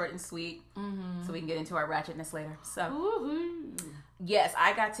nice, short, and sweet. So we can get into our ratchetness later. So, yes,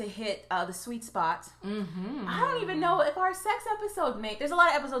 I got to hit the sweet spot. I don't even know if our sex episode there's a lot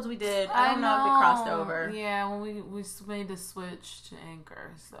of episodes we did. I don't know if it crossed over. Yeah, when we made the switch to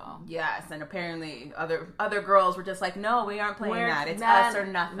Anchor, so. Yes, and apparently other girls were just like, no, we aren't playing that. It's us or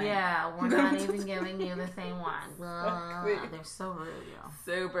nothing. Yeah, we're not even giving you the same one. They're so rude, yo.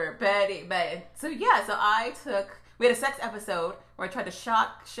 Super petty. But so we had a sex episode where I tried to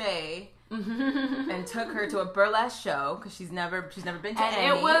shock Shay and took her to a burlesque show because she's never been to any.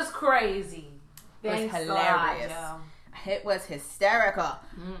 And it was crazy. It was hilarious. It was hysterical.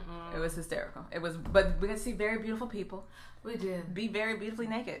 It was hysterical. But we got to see very beautiful people. We did. Be very beautifully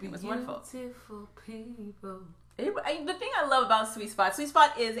naked. It was wonderful. Beautiful people. The thing I love about Sweet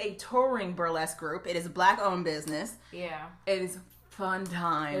Spot is a touring burlesque group. It is a Black-owned business. Yeah. It is fun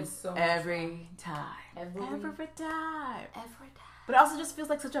times. It's so every time. Every time. But But it also just feels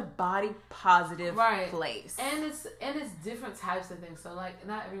like such a body positive place. And it's different types of things. So like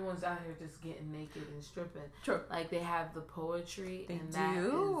not everyone's out here just getting naked and stripping. True. Like they have the poetry They and do. that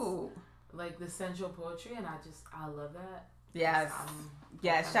is like the sensual poetry, and I love that. Yes.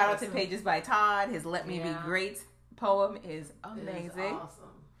 Yes. Shout out to Pages by Todd. His Let Me Be Great poem is amazing. It is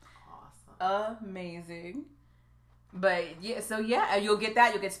awesome. Amazing. But you'll get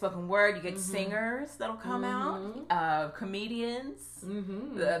that. You'll get spoken word. You get singers that'll come out. Comedians.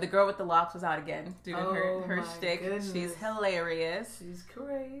 The girl with the locks was out again doing her shtick. Goodness. She's hilarious. She's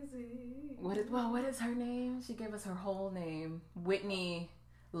crazy. What is her name? She gave us her whole name. Whitney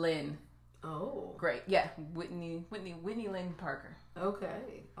Lynn. Oh, great. Yeah, Whitney Lynn Parker.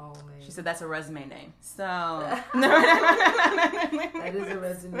 Okay. Oh man. She said that's a resume name. So that is a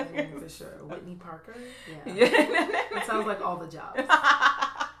resume name for sure. Whitney Parker. Yeah. That sounds like all the jobs.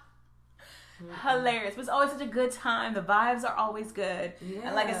 Hilarious. But it's always such a good time. The vibes are always good. Yeah.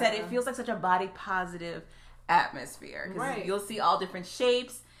 And like I said, it feels like such a body positive atmosphere. Because you'll see all different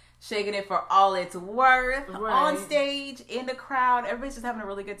shapes. Shaking it for all it's worth. On stage, in the crowd. Everybody's just having a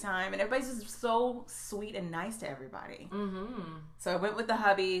really good time. And everybody's just so sweet and nice to everybody. So I went with the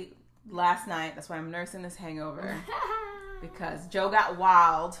hubby last night. That's why I'm nursing this hangover. Because Joe got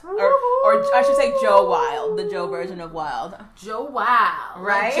wild. Or I should say Joe Wild. The Joe version of wild. Joe Wild.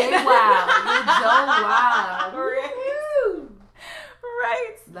 Right? Like Jay Wild. You're Joe Wild.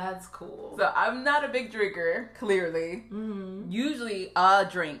 Right. That's cool. So I'm not a big drinker, clearly. Usually a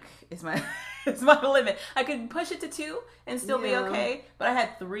drink is my limit. I could push it to 2 and still be okay. But I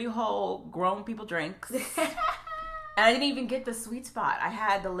had 3 whole grown people drinks. And I didn't even get the sweet spot. I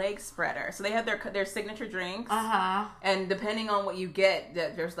had the leg spreader. So they had their signature drinks. And depending on what you get,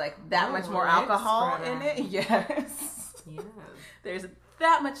 there's like that much more alcohol in it. Yes. There's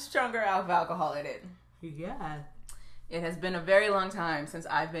that much stronger alcohol in it. Yeah. It has been a very long time since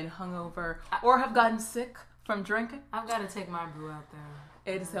I've been hungover or have gotten sick from drinking. I've got to take my brew out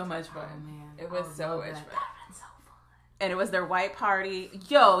there. It's so much fun. Oh, man. It was so much fun. That's so fun. And it was their white party.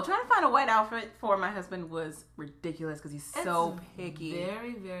 Yo, trying to find a white outfit for my husband was ridiculous because he's so picky.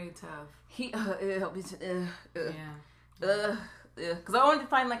 Very, very tough. Because I wanted to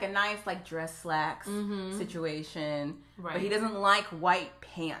find like a nice like dress slacks situation. But he doesn't like white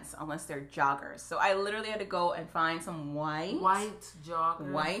pants unless they're joggers. So I literally had to go and find some white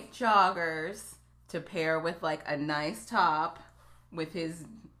joggers to pair with like a nice top with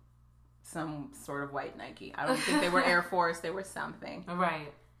some sort of white Nike. I don't think they were Air Force. They were something.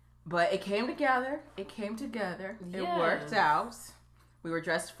 Right. But it came together. It worked out. We were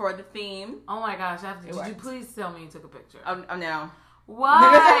dressed for the theme. Oh my gosh! Did you please tell me you took a picture? Oh no.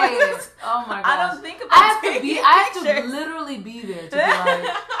 Why? Oh my gosh! I don't think about I have to literally be there to be like,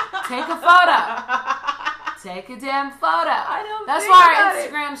 take a photo. Take a damn photo. That's why our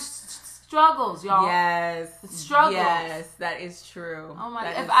Instagram struggles, y'all. Yes. It struggles. Yes, that is true. Oh my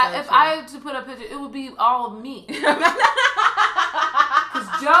god! If I had to put a picture, it would be all of me. Because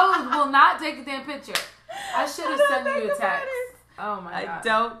Joe will not take a damn picture. I should have sent you a text. Oh my god. I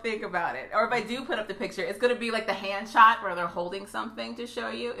don't think about it. Or if I do put up the picture, it's going to be like the hand shot where they're holding something to show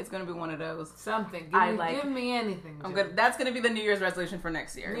you. It's going to be one of those. Something. Give me anything. That's going to be the New Year's resolution for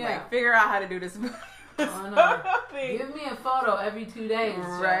next year. Yeah. Like, figure out how to do this. Oh, no. Give me a photo every 2 days.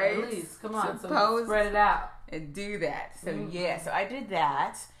 Right. At least. Come on. So spread it out. And do that. So so I did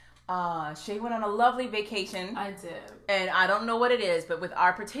that. Shay went on a lovely vacation. I did. And I don't know what it is, but with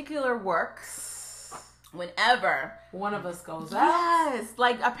our particular works, whenever one of us goes out. Yes.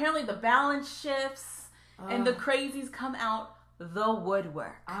 Like apparently the balance shifts and the crazies come out the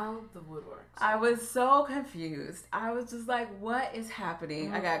woodwork. Out the woodwork. I was so confused. I was just like, what is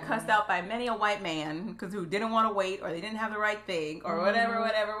happening? I got cussed out by many a white man who didn't want to wait or they didn't have the right thing or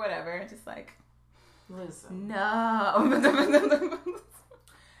whatever. Just like, listen. No.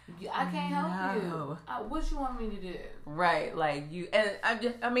 I can't help you. What you want me to do? Right, like you, and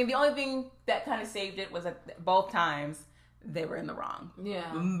I mean, the only thing that kind of saved it was that both times they were in the wrong.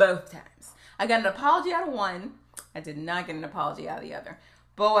 Yeah. Both times. I got an apology out of one. I did not get an apology out of the other.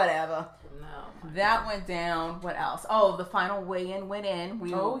 But whatever. No. That went down. What else? Oh, the final weigh-in went in.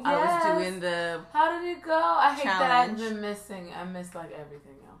 I was doing the How did it go? I hate challenge. that I've been missing. I missed like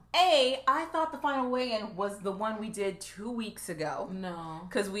everything else. I thought the final weigh-in was the one we did 2 weeks ago. No.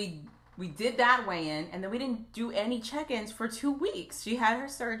 Because we did that weigh-in, and then we didn't do any check-ins for 2 weeks. She had her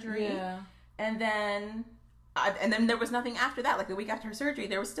surgery. Yeah. And then there was nothing after that. Like the week after her surgery,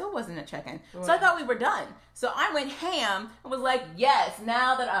 there still wasn't a check-in. Right. So I thought we were done. So I went ham and was like, yes,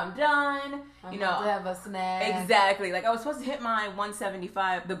 now that I'm done, I'm to have a snack. Exactly. Like I was supposed to hit my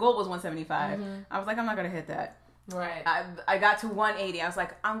 175. The goal was 175. I was like, I'm not going to hit that. Right. I got to 180. I was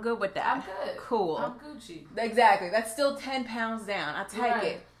like, I'm good with that. I'm good. Cool. I'm Gucci. Exactly. That's still 10 pounds down. I take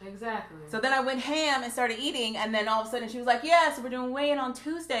it. Exactly. So then I went ham and started eating, and then all of a sudden she was like, yeah, so we're doing weigh-in on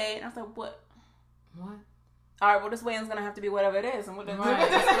Tuesday. And I was like, what? What? All right, well, this weigh-in's going to have to be whatever it is. And right.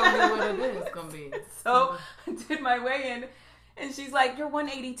 It's going to be what it is. It's going to be. So I did my weigh-in, and she's like, you're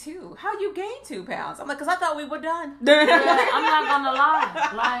 182. How you gained 2 pounds? I'm like, because I thought we were done. Yeah, I'm not going to lie.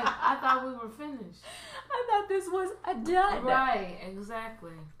 Like, I thought we were finished. I thought this was a done. Right,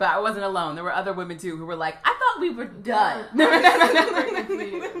 exactly. But I wasn't alone. There were other women, too, who were like, I thought we were done.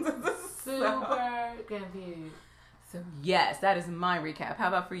 Super confused. So, yes, that is my recap. How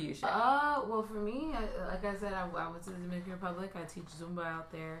about for you, Shay? Well, for me, like I said, I went to the Dominican Republic. I teach Zumba out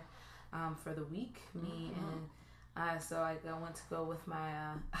there for the week. So I went to go with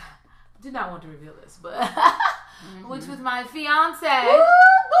my... did not want to reveal this, but went with my fiance.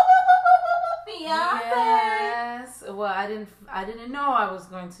 Yes. Well, I didn't know I was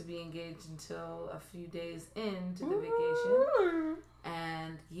going to be engaged until a few days into the vacation,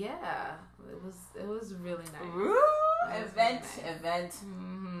 and yeah, it was really nice. Event.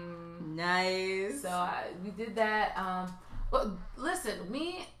 Mm-hmm. Nice. So we did that. Well, listen,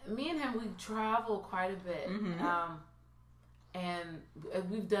 me and him, we travel quite a bit. Mm-hmm. And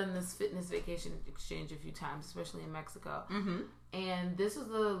we've done this fitness vacation exchange a few times, especially in Mexico. Mm-hmm. And this was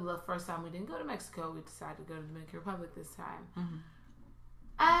the first time we didn't go to Mexico. We decided to go to the Dominican Republic this time. Mm-hmm.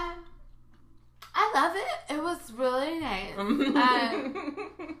 I love it. It was really nice.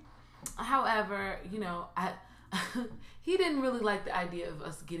 However, he didn't really like the idea of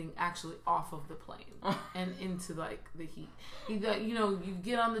us getting actually off of the plane and into like the heat. He thought, you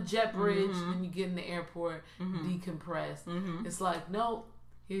get on the jet bridge and you get in the airport, decompress. Mm-hmm. It's like, no,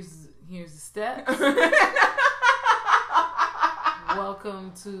 here's the steps.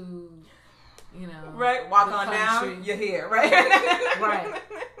 Welcome to, right. Walk on down. You're here, right? Right.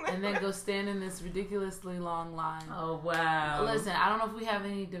 And then go stand in this ridiculously long line. Oh, wow. Listen, I don't know if we have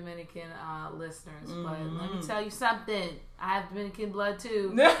any Dominican listeners, but let me tell you something. I have Dominican blood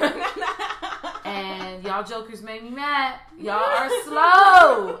too. And y'all jokers made me mad. Y'all are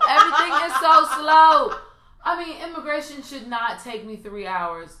slow. Everything is so slow. I mean, immigration should not take me 3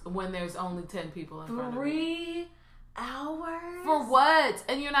 hours when there's only 10 people in front of me. 3 hours? For what?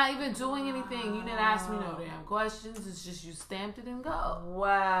 And you're not even doing anything. You didn't ask me no damn questions. It's just you stamped it and go.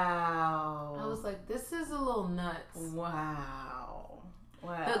 Wow. I was like, this is a little nuts. Wow.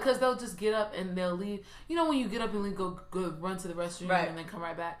 Because they'll just get up and they'll leave. You know when you get up and leave, go run to the restroom and then come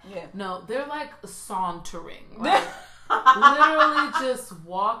right back? Yeah. No, they're like sauntering. Like, literally just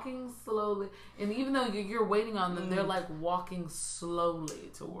walking slowly. And even though you're waiting on them, they're like walking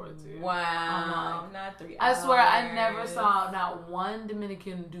slowly towards you. Wow. Like, not 3 I hours. swear I never saw not one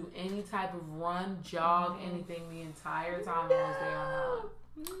Dominican do any type of run, jog, anything the entire time I was there on island.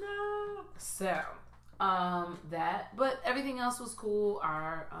 No. So, that. But everything else was cool.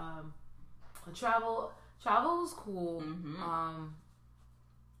 Our travel was cool. Mm-hmm.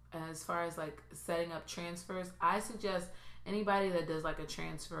 As far as like setting up transfers, I suggest anybody that does like a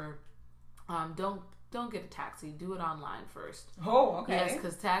transfer, don't get a taxi. Do it online first. Oh, okay. Yes,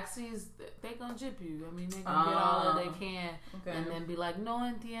 because taxis, they gonna jip you. I mean, they gonna get all that they can, and then be like, no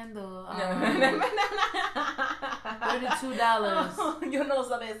entiendo. $32. You know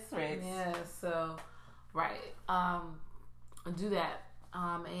some extras. Yeah. So, right. Do that.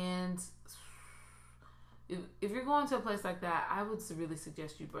 And if you're going to a place like that, I would really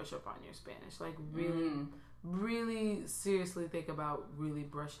suggest you brush up on your Spanish. Like really seriously think about really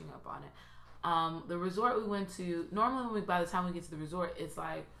brushing up on it. The resort we went to, normally by the time we get to the resort, it's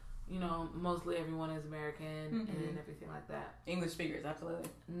like, mostly everyone is American and everything like that. English speakers, absolutely.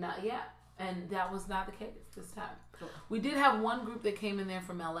 And that was not the case this time. Cool. We did have one group that came in there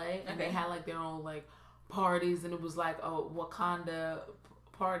from LA and they had like their own like parties, and it was like a Wakanda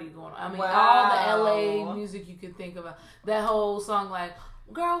party going on. I mean, all the LA music you could think of. That whole song, like,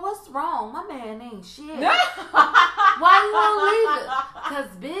 girl, what's wrong? My man ain't shit. Why you won't leave it? Cause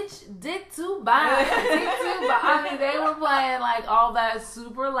bitch, dick too bad. I mean, they were playing like all that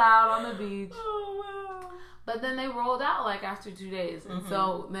super loud on the beach. Oh wow! But then they rolled out like after 2 days, and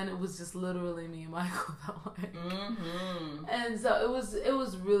so then it was just literally me and Michael that way. And so it was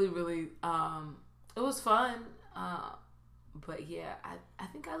really it was fun. But yeah, I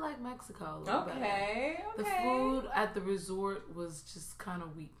think I like Mexico a little better. Okay. The food at the resort was just kind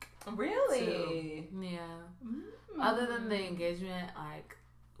of weak. Really? So, yeah. Other than the engagement, like,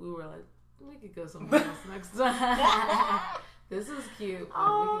 we were like, we could go somewhere else next time. This is cute. We could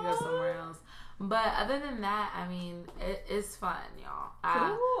go somewhere else. But other than that, I mean, it's fun, y'all.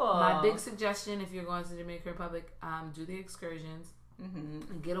 Cool. My big suggestion, if you're going to Dominican Republic, do the excursions.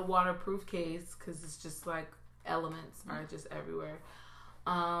 Mm-hmm. Get a waterproof case because it's just like elements are just everywhere.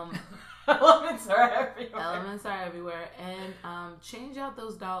 Elements are everywhere. And change out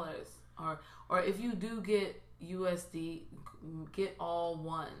those dollars. Or if you do get USD, get all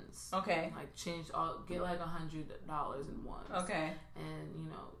ones. Okay. Like get like $100 in ones. Okay.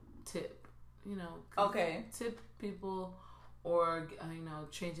 And tip. Okay. Tip people, or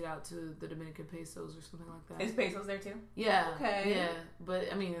change it out to the Dominican pesos or something like that. Is pesos there too? Yeah. Okay. Yeah, but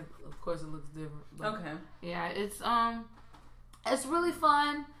I mean, of course, it looks different. But okay. Yeah, it's really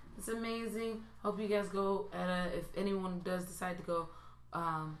fun. It's amazing. Hope you guys go if anyone does decide to go.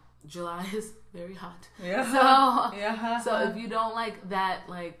 July is very hot. Yeah. So if you don't like that,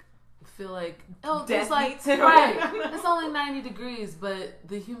 feel like it's like right. It's only 90 degrees, but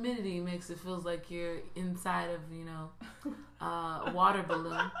the humidity makes it feels like you're inside of a water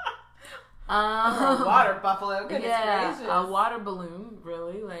balloon. A water buffalo. Goodness gracious. A water balloon,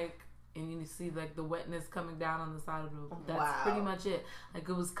 really, and you see the wetness coming down on the side of the. That's pretty much it. It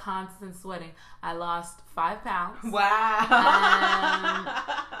was constant sweating. I lost 5 pounds. Wow.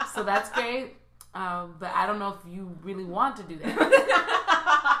 So that's great. But I don't know if you really want to do that.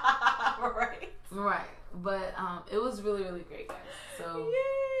 Right. But it was really, really great, guys. So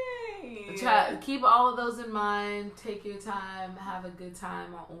yay! Keep all of those in mind. Take your time. Have a good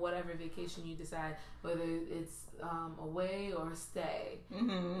time on whatever vacation you decide, whether it's away or stay.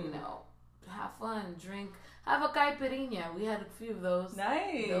 Mm-hmm. Have fun, drink, have a caipirinha. We had a few of those.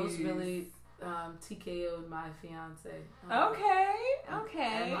 Nice. Those really TKO'd my fiance.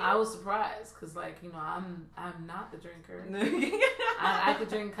 Okay. And I was surprised because, I'm not the drinker. I could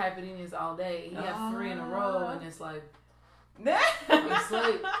drink caipirinhas all day. He had 3 in a row, and it's like I'm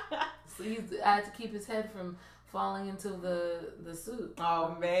asleep. So I had to keep his head from falling into the soup.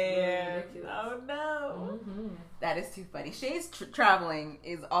 Oh man! Really oh no! Mm-hmm. That is too funny. Shay's traveling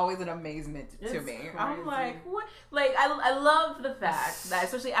is always an amazement to me. Crazy. I'm like, what? I love the fact that,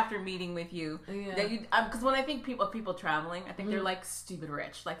 especially after meeting with you, that you because when I think people traveling, I think they're stupid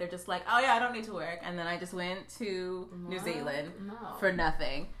rich. They're just oh yeah, I don't need to work, and then I just went to New Zealand for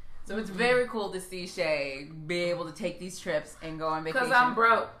nothing. So it's very cool to see Shay be able to take these trips and go on vacation. Because I'm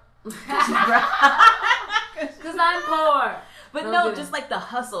broke. Because I'm poor. But no, just the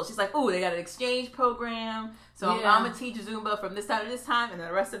hustle. She's like, ooh, they got an exchange program. So I'm going to teach Zumba from this time to this time. And then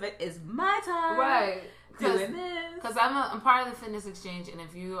the rest of it is my time. Right. Doing this. Because I'm part of the fitness exchange. And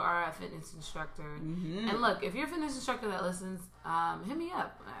if you are a fitness instructor. Mm-hmm. And look, if you're a fitness instructor that listens, hit me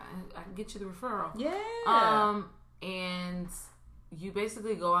up. I can get you the referral. Yeah. And you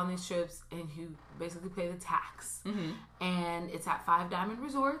basically go on these trips and you basically pay the tax. Mm-hmm. And it's at 5 Diamond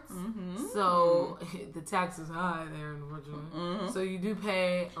Resorts. Mm-hmm. So the tax is high there, unfortunately. Mm-hmm. So you do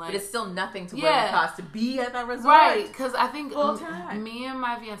pay but it's still nothing to what it costs to be at that resort. Right, because I think me and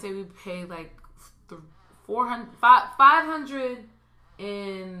my fiance, we paid $500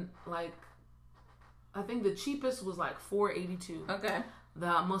 in I think the cheapest was $482. Okay.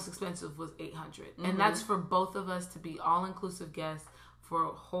 The most expensive was $800, mm-hmm. and that's for both of us to be all-inclusive guests for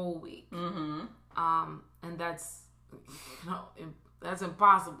a whole week. Mm-hmm. And that's that's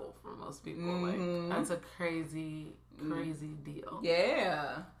impossible for most people. Mm-hmm. That's a crazy deal.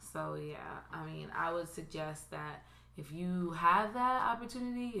 Yeah. So I mean, I would suggest that if you have that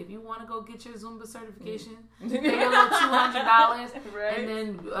opportunity, if you want to go get your Zumba certification, pay a little $200, and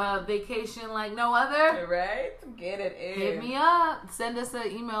then vacation like no other. Right? Get it in. Hit me up. Send us an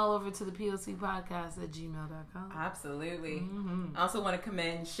email over to the POCpodcast@gmail.com. Absolutely. Mm-hmm. I also want to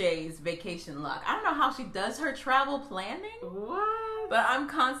commend Shay's vacation luck. I don't know how she does her travel planning. What? But I'm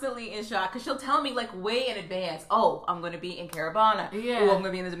constantly in shock because she'll tell me way in advance, oh, I'm going to be in Caravana. Yeah. Oh, I'm going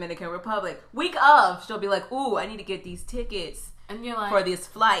to be in the Dominican Republic. Week of, she'll be like, ooh, I need to get these tickets and you're for this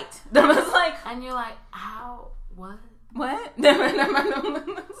flight. I was and you're like, how? What? What?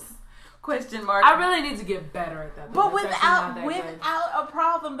 Question mark. I really need to get better at that. But without a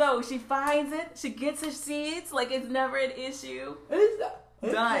problem, though. She finds it. She gets her seats. It's never an issue. It's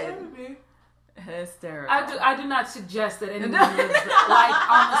done. Hysterical. I do not suggest that anyone lives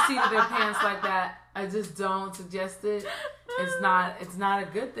on the seat of their pants like that. I just don't suggest it. It's not a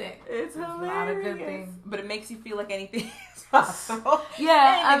good thing. It's not a good thing. But it makes you feel like anything is possible.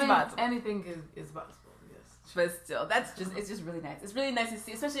 Anything is possible. Yes. But still, it's just really nice. It's really nice to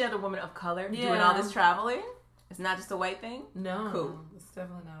see, especially other women of color doing all this traveling. It's not just a white thing. No. Cool. It's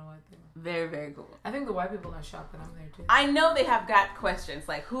definitely not a white thing. Very, very cool. I think the white people are shocked that I'm there too. I know they have got questions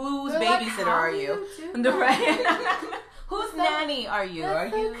whose babysitter are you? Whose nanny are you? That's are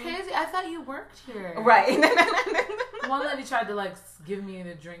so you crazy? I thought you worked here. right? One lady tried to like give me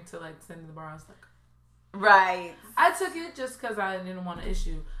a drink to like send to the bar. I was like, right. I took it just because I didn't want to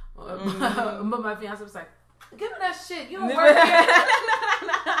issue. But my fiance was like, give me that shit. You don't work here.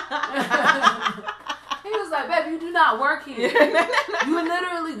 He was like, babe, you do not work here.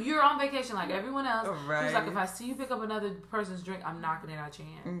 You're on vacation like everyone else. Right. He was like, if I see you pick up another person's drink, I'm knocking it out your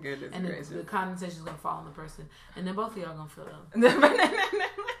hand. Goodness and gracious. the condensation is going to fall on the person. And then both of y'all going to feel them.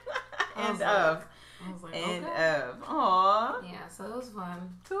 End of. End Okay. of. Aww. Yeah, so it was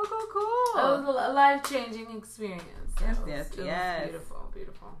fun. Cool. It was a life-changing experience. Yes, It was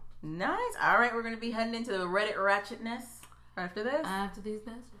beautiful. Nice. All right, we're going to be heading into the Reddit ratchetness after this. After these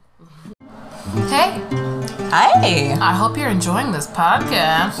messages. Hey, Hi. I hope you're enjoying this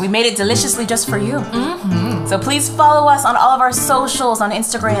podcast. We made it deliciously just for you. Mm-hmm. So please follow us on all of our socials on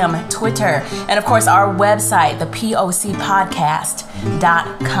Instagram, Twitter, and of course our website,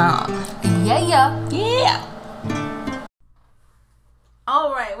 thepocpodcast.com. Yeah. Yeah.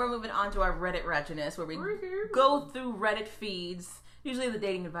 All right, we're moving on to our Reddit ratchetness, where we go through Reddit feeds, usually the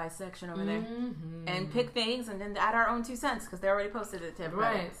dating advice section over there, and pick things and then add our own 2 cents because they already posted it to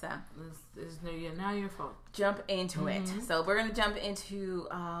everybody. Right. So It's now your fault. jump into it. So we're gonna jump into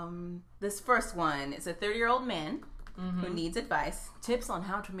this first one. It's a 30-year-old man who needs advice, tips on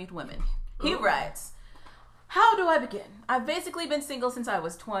how to meet women. He writes, how do I begin? I've basically been single since I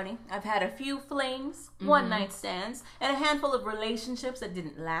was 20. I've had a few flings, one-night stands, and a handful of relationships that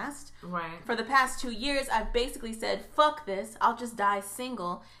didn't last. Right. For the past 2 years, I've basically said, fuck this, I'll just die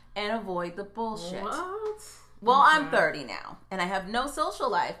single and avoid the bullshit. What? Well, I'm 30 now, and I have no social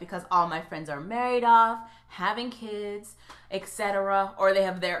life because all my friends are married off, having kids, etc., or they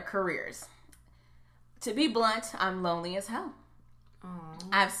have their careers. To be blunt, I'm lonely as hell.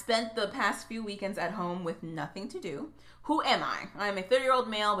 I've spent the past few weekends at home with nothing to do. Who am I? I'm a 30-year-old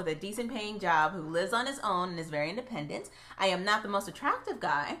male with a decent paying job who lives on his own and is very independent. I am not the most attractive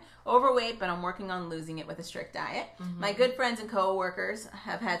guy, overweight, but I'm working on losing it with a strict diet. My good friends and co-workers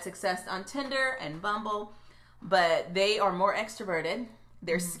have had success on Tinder and Bumble, but they are more extroverted,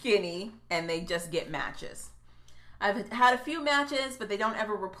 they're skinny, and they just get matches. I've had a few matches, but they don't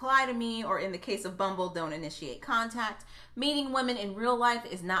ever reply to me, or in the case of Bumble, don't initiate contact. Meeting women in real life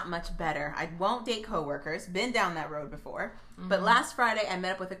is not much better. I won't date coworkers, been down that road before. But last Friday, I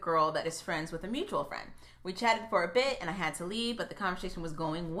met up with a girl that is friends with a mutual friend. We chatted for a bit, and I had to leave, but the conversation was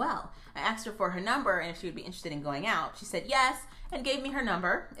going well. I asked her for her number, and if she would be interested in going out. She said yes, and gave me her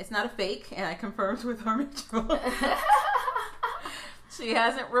number. It's not a fake, and I confirmed with our mutual. She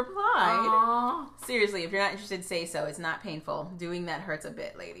hasn't replied. Aww. Seriously, if you're not interested, say so. It's not painful. Doing that hurts a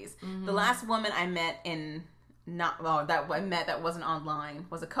bit, ladies. The last woman I met that wasn't online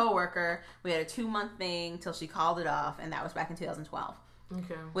was a coworker. We had a 2-month thing till she called it off, and that was back in 2012.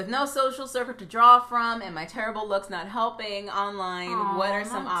 Okay. With no social circle to draw from and my terrible looks not helping online, what are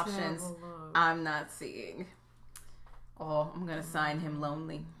some options I'm not seeing? Oh, I'm gonna sign him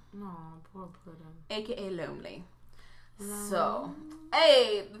Lonely. No, poor Puddin'. AKA Lonely. So,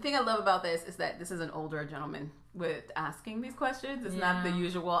 hey, the thing I love about this is that this is an older gentleman with asking these questions. It's not the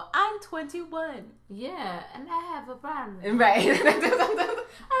usual, I'm 21. Yeah, and I have a problem. Right. I've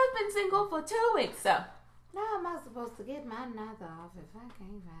been single for 2 weeks, so. How am I supposed to get my night off if I can't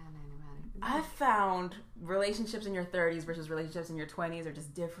find anybody? I found relationships in your 30s versus relationships in your 20s are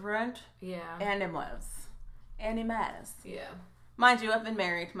just different. Yeah. Animals. Animals. Yeah. Mind you, I've been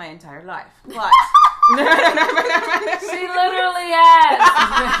married my entire life. But. She literally has.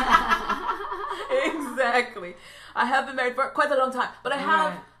 Exactly. I have been married for quite a long time, but I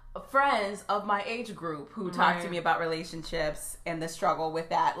have friends of my age group who talk to me about relationships and the struggle with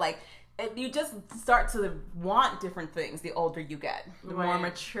that. Like, you just start to want different things the older you get, the more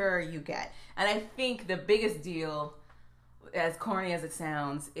mature you get. And I think the biggest deal, as corny as it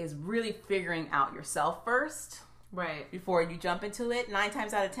sounds, is really figuring out yourself first. Right. Before you jump into it, 9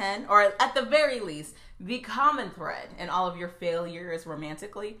 times out of 10, or at the very least, the common thread in all of your failures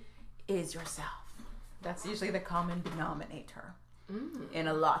romantically is yourself. That's usually the common denominator in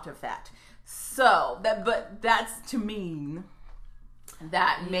a lot of that. So, that's to mean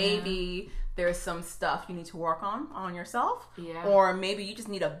that maybe there's some stuff you need to work on yourself. Yeah. Or maybe you just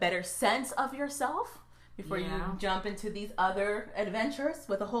need a better sense of yourself before you jump into these other adventures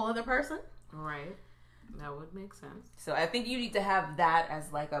with a whole other person. Right. That would make sense. So I think you need to have that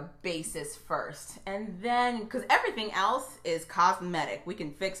as like a basis first. And then, because everything else is cosmetic. We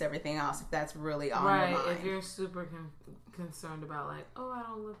can fix everything else if that's really on your mind. If you're super concerned about like, oh, I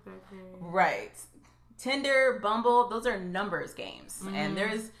don't look that great. Right. Tinder, Bumble, those are numbers games. And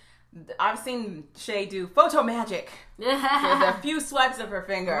there's I've seen Shay do photo magic. With a few swipes of her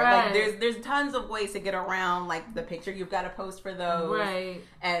finger. Right. Like there's tons of ways to get around like the picture you've got to post for those. Right.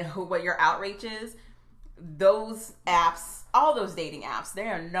 And what your outreach is. Those apps, all those dating apps, they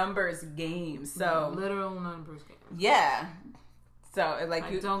are numbers games. So literal numbers games. Yeah. So like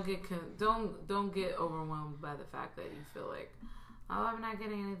you don't get overwhelmed by the fact that you feel like, oh, I'm not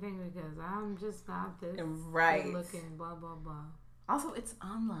getting anything because I'm just not this right looking, blah blah blah. Also, it's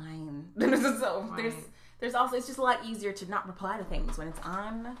online. So right. there's also, it's just a lot easier to not reply to things when it's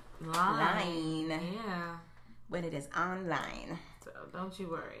online. Yeah. When it is online. So don't you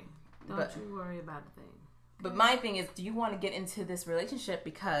worry. Don't you worry about a thing. But my thing is, do you want to get into this relationship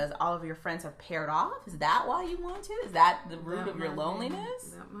because all of your friends have paired off? Is that why you want to? Is that the root of your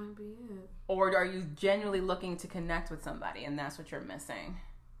loneliness? That might be it. Or are you genuinely looking to connect with somebody and that's what you're missing?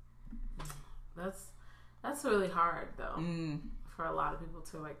 That's really hard though. For a lot of people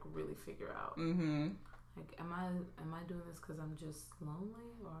to like really figure out. Mm-hmm. Like, am I doing this because I'm just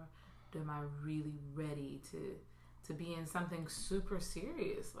lonely, or am I really ready to be in something super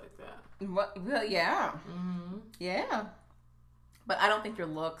serious like that? Well, yeah. Mm-hmm. Yeah. But I don't think your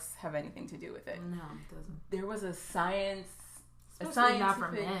looks have anything to do with it. No, it doesn't. There was a science... Especially not for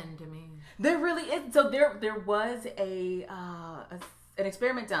men, to me. There really is. So there was an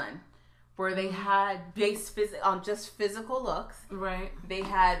experiment done where they had based on just physical looks. Right. They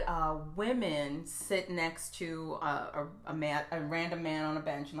had women sit next to a random man on a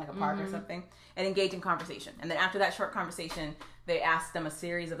bench in like a park or something, and engage in conversation. And then after that short conversation, they asked them a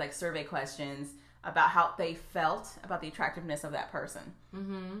series of like survey questions about how they felt about the attractiveness of that person.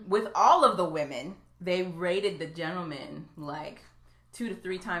 Mm-hmm. With all of the women, they rated the gentleman like 2 to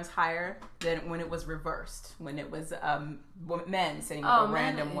 3 times higher than when it was reversed, when it was men sitting with a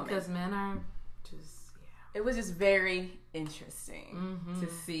random woman. Because men are just, It was just very interesting to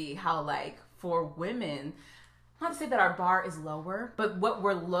see how, like, for women, not to say that our bar is lower, but what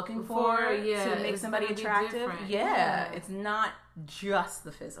we're looking for to make somebody attractive, it's not just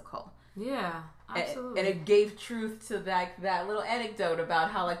the physical. Yeah, absolutely. And it gave truth to that little anecdote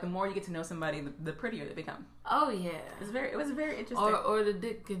about how, like, the more you get to know somebody, the prettier they become. Oh yeah, it was very interesting. Or the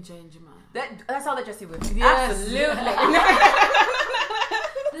dick can change your mind. That's all that Jesse would. Yes. Absolutely.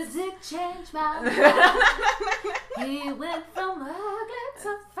 The dick changed my mind. He went from ugly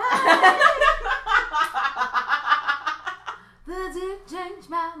to fine. The dick changed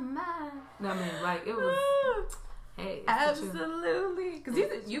my mind. No, I mean, like, it was. Hey, absolutely,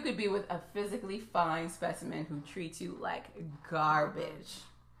 because you could be with a physically fine specimen who treats you like garbage.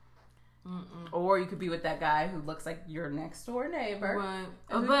 Or you could be with that guy who looks like your next door neighbor, right?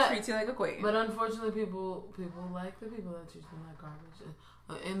 Who treats you like a queen. But unfortunately, people like the people that treat them like garbage.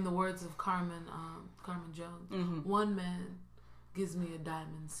 In the words of Carmen Jones, one man gives me a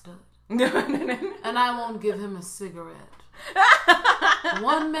diamond stud, and I won't give him a cigarette.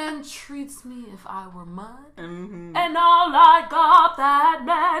 One man treats me if I were mud, and all I got that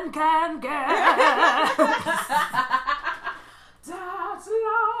man can get. That's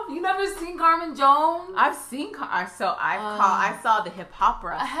love. You never seen Carmen Jones? I've seen. I saw the hip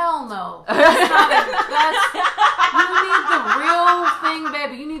opera. Hell no. That's not you need the real thing,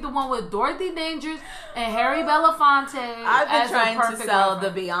 baby. You need the one with Dorothy Dandridge and Harry Belafonte. I've been trying to sell the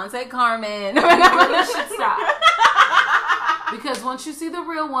Beyonce Carmen. You should stop. Because once you see the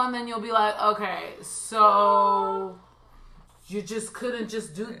real one, then you'll be like, okay, so you just couldn't do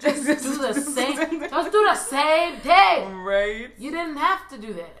the same. Just do the same thing. Right. You didn't have to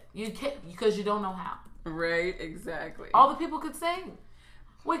do that. You can't, because you don't know how. Right. Exactly. All the people could sing.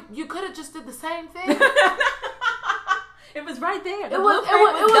 Wait, you could have just did the same thing. It was right there. It was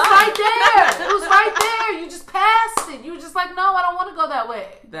right there. It was right there. You just passed it. You were just like, no, I don't want to go that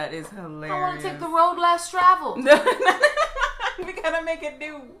way. That is hilarious. I want to take the road less traveled. We gotta make it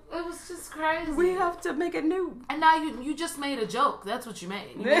new. It was just crazy. We have to make it new. And now you just made a joke. That's what you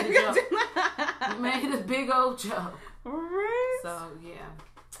made. You made a joke. You made a big old joke. Right. So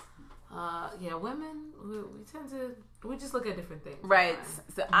women, we tend to, we just look at different things. Right.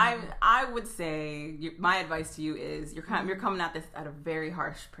 So I would say my advice to you is you're coming at this at a very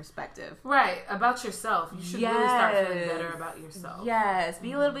harsh perspective. Right. About yourself. You should really start feeling better about yourself. Yes.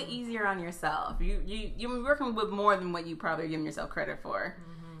 Be a little bit easier on yourself. You're working with more than what you probably are giving yourself credit for.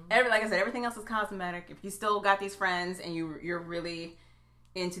 Like I said, everything else is cosmetic. If you still got these friends and you're really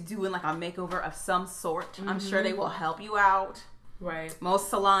into doing like a makeover of some sort, I'm sure they will help you out. Right. Most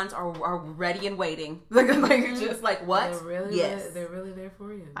salons are ready and waiting. Just like, what? They're really there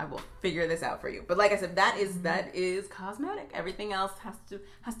for you. I will figure this out for you. But like I said, that is cosmetic. Everything else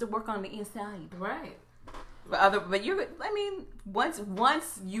has to work on the inside. Right. But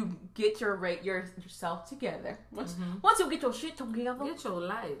once you get yourself together, once you get your shit together, get your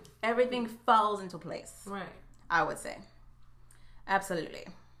life, everything falls into place. Right. I would say, absolutely.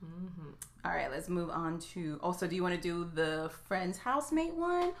 All right, let's move on to. Also, do you want to do the friend's housemate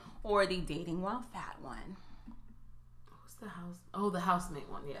one or the dating while fat one? What's the house? Oh, the housemate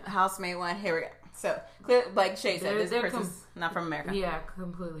one. Yeah, housemate one. Here we go. So, like Shay said, this person's not from America. Yeah,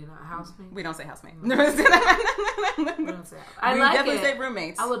 completely not. Housemate? We don't say housemate. We don't say I like definitely say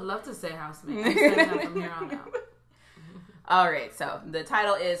roommates. I would love to say housemate. I'm saying that from here on out. All right, so the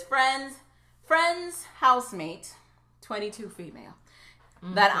title is Friends Housemate, 22 female.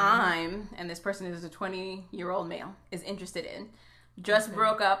 That and this person is a 20-year-old male, is interested in. Just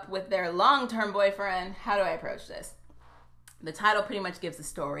broke up with their long-term boyfriend. How do I approach this? The title pretty much gives the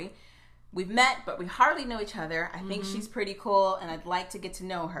story. We've met, but we hardly know each other. I think she's pretty cool, and I'd like to get to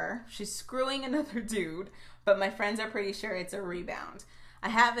know her. She's screwing another dude, but my friends are pretty sure it's a rebound. I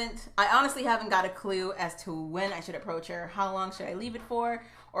honestly haven't got a clue as to when I should approach her. How long should I leave it for?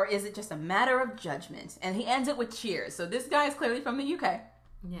 Or is it just a matter of judgment? And he ends it with cheers. So this guy is clearly from the UK.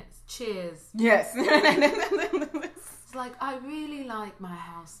 Yes. Cheers. Yes. It's like, I really like my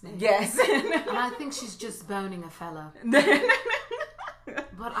housemate. Yes. And I think she's just boning a fella.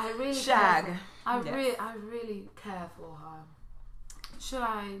 But I really I really care for her. Should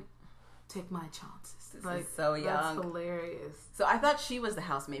I take my chances? This is so young. That's hilarious. So I thought she was the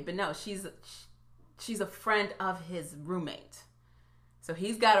housemate, but no, she's a friend of his roommate. So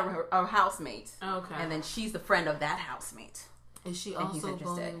he's got a housemate. Okay. And then she's the friend of that housemate. Is she also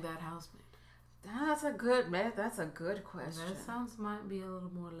boning that housemate? That's a good question. That might be a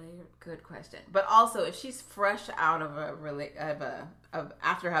little more layered. Good question. But also, if she's fresh out of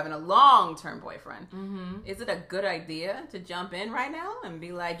after having a long-term boyfriend, is it a good idea to jump in right now and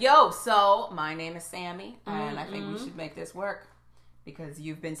be like, "Yo, so my name is Sammy, and I think we should make this work because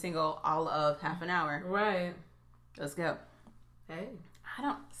you've been single all of half an hour. Right? Let's go." Hey, I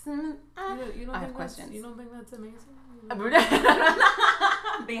don't have questions. You don't think that's amazing?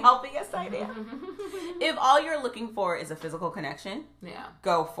 The healthiest idea. If all you're looking for is a physical connection,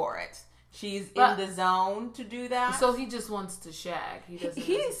 go for it. She's in the zone to do that. So he just wants to shag.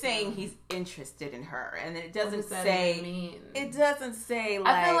 He's saying he's interested in her, and it doesn't say. It doesn't say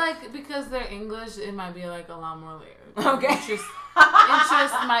like. I feel like because they're English, it might be like a lot more layered. Okay. Interest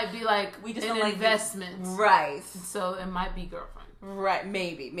might be like we just an investment, right? So it might be girlfriend. Right,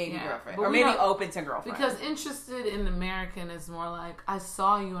 maybe girlfriend, or maybe open to girlfriend. Because interested in American is more like I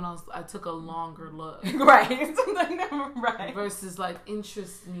saw you and I took a longer look, right? Right. Versus like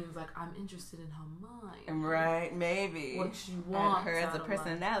interest means like I'm interested in her mind, right? Maybe what she wants, her as a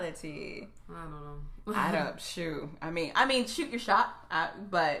personality. I don't know. Shoot. I mean, shoot your shot.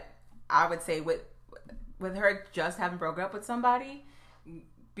 But I would say with her just having broken up with somebody,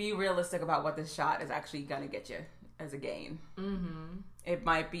 be realistic about what this shot is actually gonna get you. As a gain. It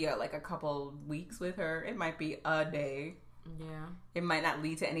might be a couple weeks with her. It might be a day. Yeah. It might not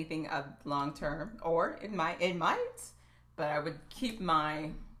lead to anything of long term, or it might. But I would keep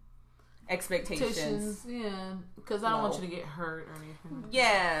my expectations. Yeah, because I don't want you to get hurt or anything.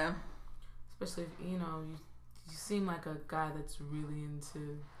 Yeah. Especially if you seem like a guy that's really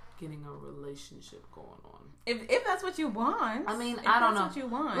into getting a relationship going on. If that's what you want. I mean, I don't know. What you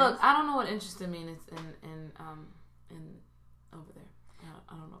want. Look, I don't know what interested means in over there.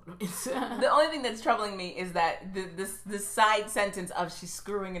 I don't know what it means. The only thing that's troubling me is that this side sentence of she's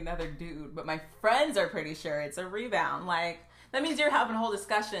screwing another dude, but my friends are pretty sure it's a rebound. Like that means you're having whole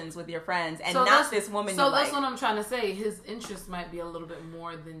discussions with your friends and not this woman. So that's what I'm trying to say. His interest might be a little bit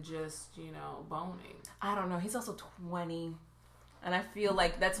more than just boning. I don't know. He's also 20, and I feel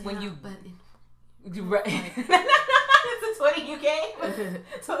like that's when you. Right. It's a 20 UK,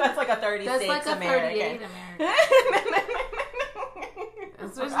 so that's like a 36 That's like a American. 38 American.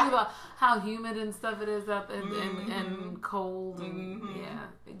 Especially about how humid and stuff it is up and cold. And,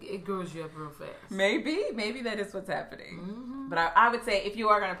 it grows you up real fast. Maybe that is what's happening. But I would say if you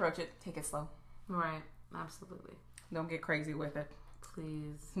are going to approach it, take it slow. Right. Absolutely. Don't get crazy with it.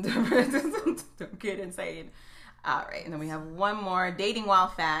 Please. Don't get insane. All right. And then we have one more, Dating While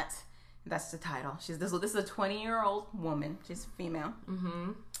Fat. That's the title. This is a 20-year-old woman. She's female.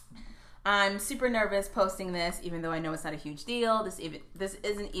 I'm super nervous posting this, even though I know it's not a huge deal. This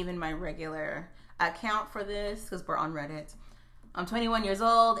isn't even my regular account for this because we're on Reddit. I'm 21 years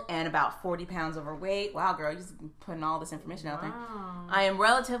old and about 40 pounds overweight. Wow, girl, you're just putting all this information out there. I am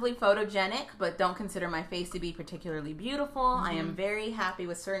relatively photogenic, but don't consider my face to be particularly beautiful. I am very happy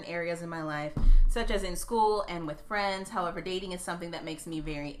with certain areas in my life, such as in school and with friends. However, dating is something that makes me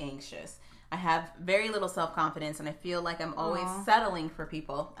very anxious. I have very little self-confidence, and I feel like I'm always settling for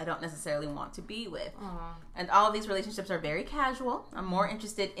people I don't necessarily want to be with. And all of these relationships are very casual. I'm more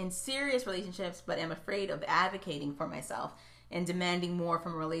interested in serious relationships, but am afraid of advocating for myself and demanding more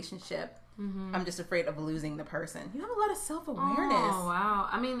from a relationship. I'm just afraid of losing the person. You have a lot of self-awareness. Oh, wow.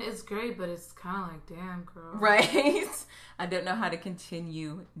 I mean, it's great, but it's kind of like, damn, girl. Right? I don't know how to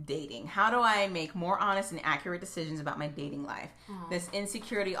continue dating. How do I make more honest and accurate decisions about my dating life? This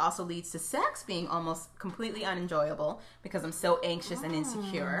insecurity also leads to sex being almost completely unenjoyable because I'm so anxious and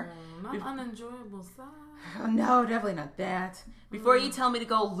insecure. Not unenjoyable side. Oh, no, definitely not that. Before you tell me to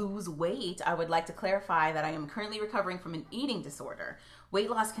go lose weight, I would like to clarify that I am currently recovering from an eating disorder. Weight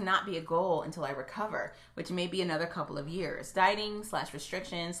loss cannot be a goal until I recover, which may be another couple of years. Dieting /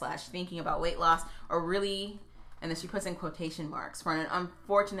 restriction / thinking about weight loss are really, and then she puts in quotation marks for an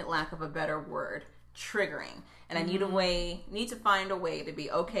unfortunate lack of a better word, triggering. And I need to find a way to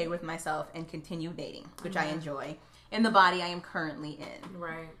be okay with myself and continue dating, which I enjoy, in the body I am currently in.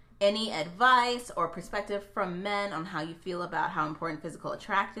 Right. Any advice or perspective from men on how you feel about how important physical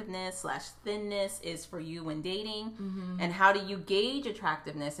attractiveness / thinness is for you when dating? And how do you gauge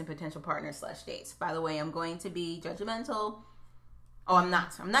attractiveness in potential partners / dates? By the way, I'm going to be judgmental. Oh, I'm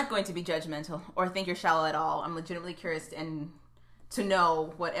not. I'm not going to be judgmental or think you're shallow at all. I'm legitimately curious and to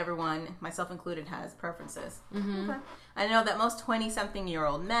know what everyone, myself included, has preferences. Okay. I know that most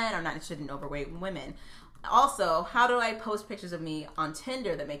 20-something-year-old men are not interested in overweight women. Also, how do I post pictures of me on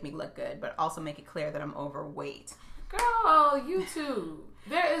Tinder that make me look good, but also make it clear that I'm overweight? Girl, YouTube.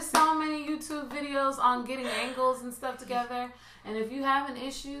 There is so many YouTube videos on getting angles and stuff together. And if you have an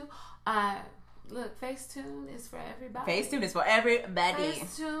issue, look, Facetune is for everybody. Facetune is for everybody.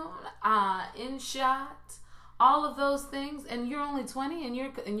 Facetune, InShot, all of those things. And you're only 20, and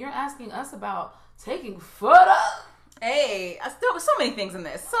you're asking us about taking photos. Hey, so many things in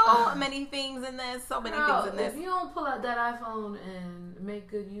this. So many things in this. If you don't pull out that iPhone and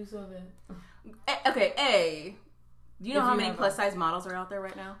make good use of it. Okay, do you know how many plus-size models are out there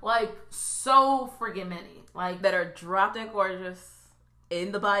right now? Like, so friggin' many. Like, that are drop-dead gorgeous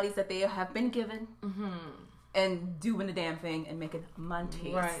in the bodies that they have been given. And doing the damn thing and making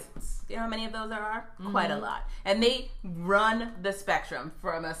money. Right. You know how many of those there are? Quite a lot. And they run the spectrum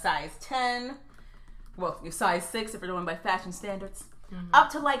from a size 10... well, size 6 if we're going by fashion standards, up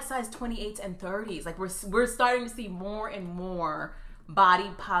to like size 28s and 30s. Like we're starting to see more and more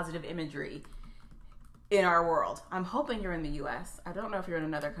body positive imagery in our world. I'm hoping you're in the U.S. I don't know if you're in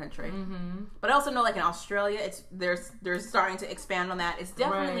another country, but I also know like in Australia, they're starting to expand on that. It's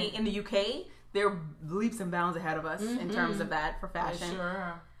definitely in the UK. They're leaps and bounds ahead of us in terms of that for fashion.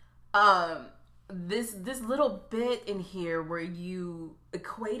 Sure. This little bit in here where you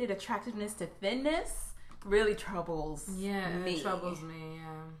equated attractiveness to thinness really troubles me. It troubles me,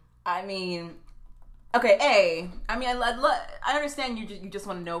 I mean, okay, I understand you just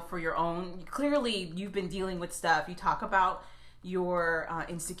want to know for your own. Clearly, you've been dealing with stuff. You talk about your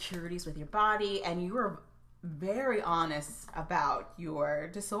insecurities with your body, and you were very honest about your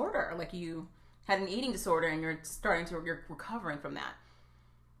disorder. Like you had an eating disorder, and you're recovering from that.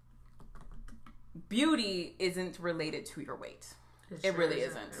 Beauty isn't related to your weight. It really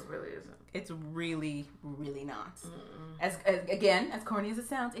isn't. It really isn't. It's really, really not. As corny as it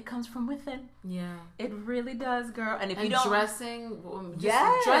sounds, it comes from within. Yeah, it really does, girl. And if you don't dressing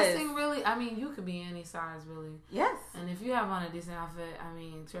really. I mean, you could be any size, really. Yes. And if you have on a decent outfit, I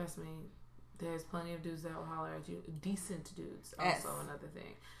mean, trust me, there's plenty of dudes that will holler at you. Decent dudes, also another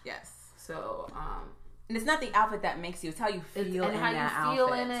thing. Yes. So, and it's not the outfit that makes you; it's how you feel and in how that you feel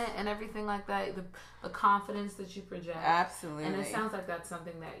outfit. in it, and everything like that. The confidence that you project. Absolutely. And it sounds like that's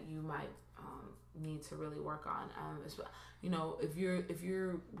something that you might need to really work on. You know, if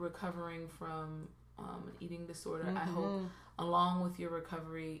you're recovering from an eating disorder, I hope along with your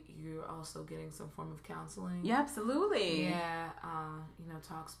recovery, you're also getting some form of counseling. Yeah, absolutely. Yeah, you know,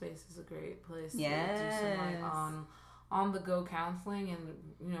 Talkspace is a great place to do Yes. some like on the go counseling, and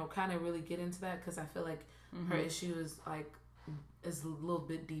you know, kind of really get into that, because I feel like her issue is a little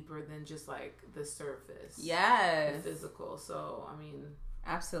bit deeper than just like the surface. Yes. The physical. So I mean,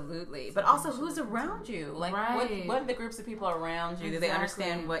 absolutely. But also, who's around you? Like, what are the groups of people around you? Exactly. Do they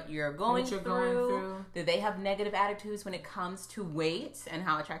understand what you're going through? Do they have negative attitudes when it comes to weight and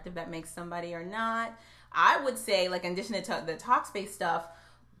how attractive that makes somebody or not? I would say, like, in addition to the Talkspace stuff,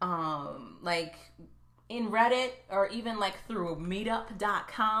 like in Reddit or even like through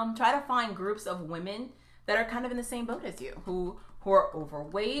meetup.com, try to find groups of women that are kind of in the same boat as you, who are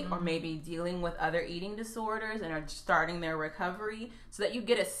overweight or maybe dealing with other eating disorders and are starting their recovery, so that you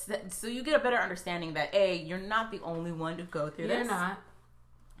get a better understanding that you're not the only one to go through this.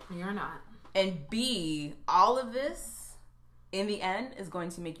 You're not. And B, all of this, in the end, is going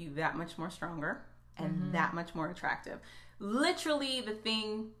to make you that much more stronger and that much more attractive. Literally, the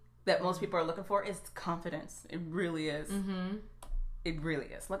thing that most people are looking for is confidence. It really is. It really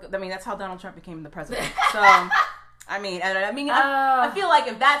is. Look, I mean, that's how Donald Trump became the president. So, I feel like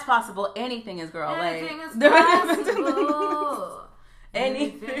if that's possible, anything is, girl. Anything is possible.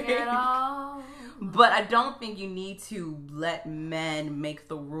 Anything at all. But I don't think you need to let men make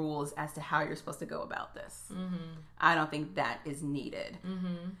the rules as to how you're supposed to go about this. I don't think that is needed.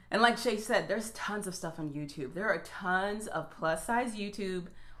 And like Shay said, there's tons of stuff on YouTube. There are tons of plus size YouTube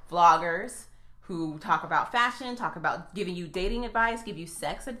vloggers who talk about fashion, talk about giving you dating advice, give you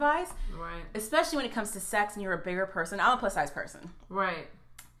sex advice. Right. Especially when it comes to sex and you're a bigger person. I'm a plus size person. Right.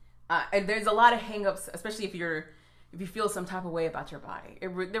 And there's a lot of hang-ups, especially if you feel some type of way about your body.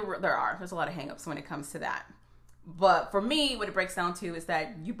 There's a lot of hang-ups when it comes to that. But for me, what it breaks down to is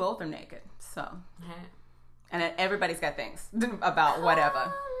that you both are naked. So, and everybody's got things about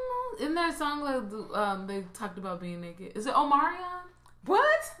whatever. Isn't there a song that they talked about being naked? Is it Omarion?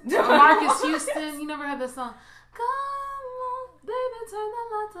 What? Marcus Houston. You never heard that song? Come on, baby, turn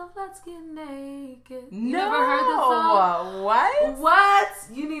the lights off. Let's get naked. You never heard that song? What?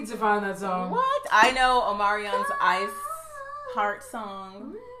 You need to find that song. What? I know Omarion's Ice Heart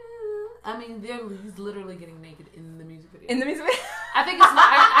song. I mean, he's literally getting naked in the music video. In the music video?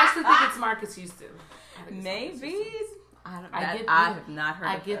 I actually think it's Marcus Houston. Maybe. I have not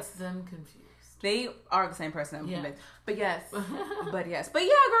heard of this. I get them confused. They are the same person, I'm convinced. But yes. But yeah, girl,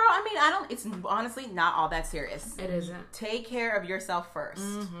 I mean, it's honestly not all that serious. It isn't. Take care of yourself first.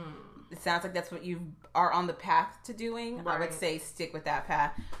 It sounds like that's what you are on the path to doing. Right. I would say stick with that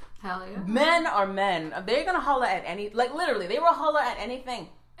path. Hell yeah. Men are men. They're going to holler at literally, they will holler at anything.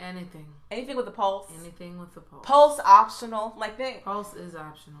 Anything with a pulse. Anything with a pulse. Pulse optional. Pulse is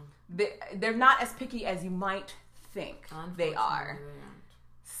optional. They're not as picky as you might think they are.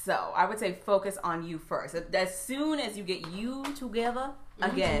 So I would say focus on you first. As soon as you get you together,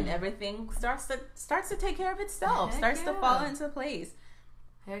 again, everything starts to take care of itself. Starts to fall into place.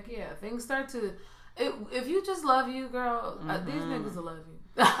 Heck yeah. Things start to... If you just love you, girl, these niggas will love you.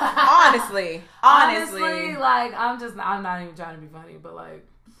 Honestly. Like, I'm not even trying to be funny, but like...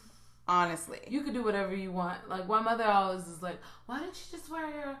 Honestly. You could do whatever you want. Like, my mother always is like, why don't you just wear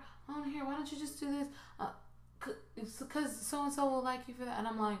your own hair? Why don't you just do this? Because so-and-so will like you for that. And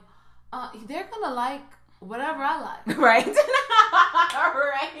I'm like, they're going to like whatever I like. Right.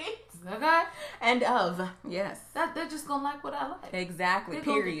 Right. Okay? And yes. They're just going to like what I like. Exactly.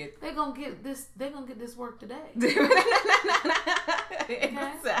 Period. They're going to get this work today.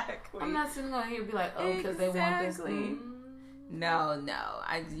 Exactly. I'm not sitting on here and be like, because they want this. No.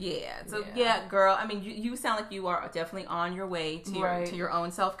 So yeah, girl. I mean, you sound like you are definitely on your way to your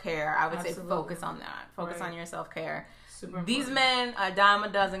own self-care. I would say focus on that. Focus on your self-care. These men are a dime a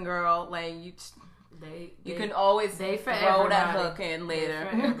dozen, girl. Like you can always throw that hook in later.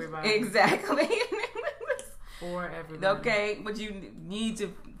 For everybody. Exactly. For everybody. Okay, what you need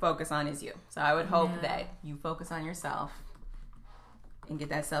to focus on is you. So I would hope that you focus on yourself and get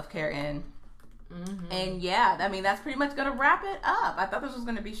that self-care in. And yeah, I mean, that's pretty much going to wrap it up. I thought this was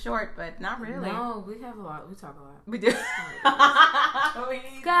going to be short, but not really. No, we have a lot. We talk a lot. We do. It's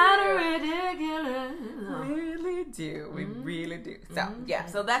kind of ridiculous. Really do. We really do. So yeah,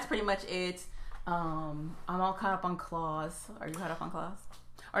 so that's pretty much it. I'm all caught up on Claus. Are you caught up on Claus?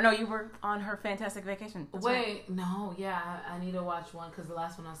 Or no, you were on her fantastic vacation. That's right. No, yeah, I need to watch one because the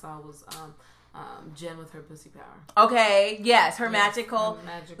last one I saw was Jen with her pussy power. Okay, yes, her magical.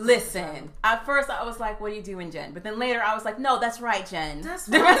 Listen, at first I was like, "What are you doing, Jen?" But then later I was like, "No, that's right, Jen. That's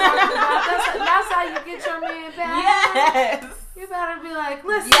what I'm talking about. That's how you get your man back. Yes, you better be like,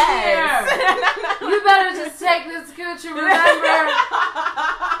 listen here. You better just take this coochie. Remember,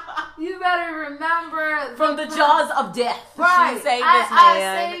 you better remember from the jaws of death. Right, she saved this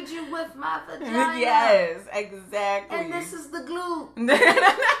man. I saved you with my vagina. Yes, exactly. And this is the glue.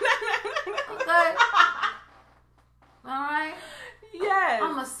 Okay. All right. Yes.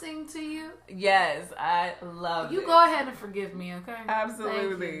 I'm gonna sing to you. Yes, I love you. it. Go ahead and forgive me, okay?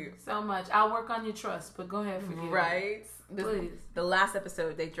 Absolutely. Thank you so much. I'll work on your trust, but go ahead and forgive me. Right. Please. The last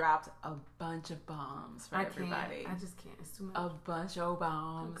episode, they dropped a bunch of bombs for everybody. I just can't. It's too much. A bunch of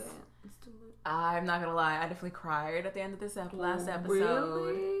bombs. Okay. It's too much. I'm not gonna lie. I definitely cried at the end of this last episode.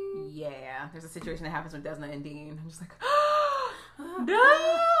 Really? Yeah. There's a situation that happens with Desna and Dean. I'm just like,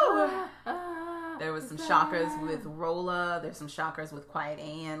 no. There was some shockers with Rolla. There's some shockers with Quiet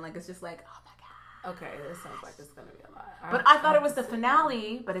Ann. Like, it's just like, oh my God. Okay, this sounds like it's going to be a lot. But I thought it was the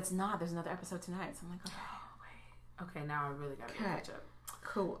finale, but it's not. There's another episode tonight. So I'm like, okay, wait. Okay, now I really got to catch up.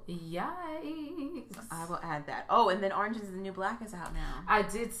 Cool. Yikes. I will add that. Oh, and then Orange is the New Black is out now. I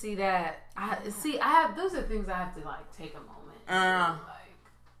did see that. I have those are things I have to like take a moment and like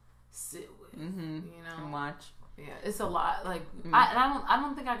sit with, you know, and watch. Yeah, it's a lot. Like I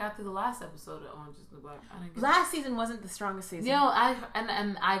don't think I got through the last episode of Orange is the New Black. I didn't get last season wasn't the strongest season. You know,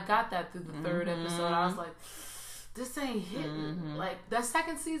 I got that through the third episode. I was like, this ain't hitting. Like, the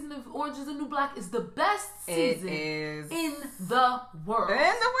second season of Orange is the New Black is the best season in the world.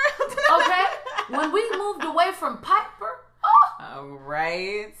 Okay? When we moved away from Piper,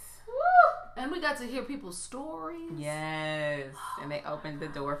 right. And we got to hear people's stories. Yes. And they opened the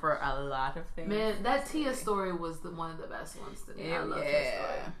door for a lot of things. Man, that Tia story was one of the best ones to me. I loved her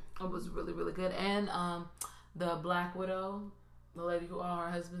story. It was really, really good. And the Black Widow, the lady who all her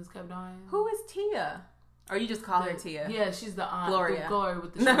husbands kept dying. Who is Tia? Or you just call her Tia? Yeah, she's the aunt. Gloria. Gloria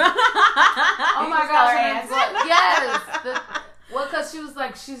with the shirt. Oh my gosh. Yes. Well, because she was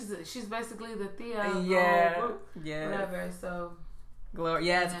like, she's basically the Thea. Yeah. Whatever, so. Gloria.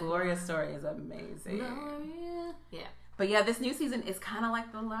 Yes, Gloria's story is amazing. Gloria. Yeah. But yeah, this new season is kind of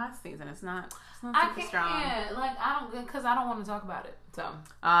like the last season. It's not super strong. Like, because I don't want to talk about it. So.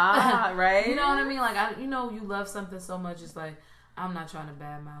 Right? You know what I mean? Like, you love something so much, it's like, I'm not trying to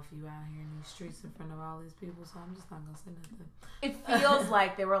badmouth you out here in these streets in front of all these people, so I'm just not going to say nothing. It feels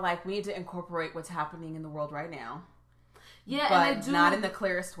like they were like, we need to incorporate what's happening in the world right now. Yeah, but and they do, not in the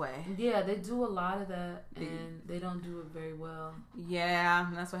clearest way. Yeah, they do a lot of that, and they don't do it very well. Yeah,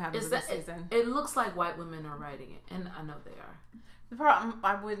 that's what happens with this season. It looks like white women are writing it, and I know they are. The problem,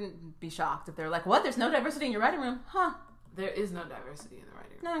 I wouldn't be shocked if they're like, what? There's no diversity in your writing room? Huh? There is no diversity in the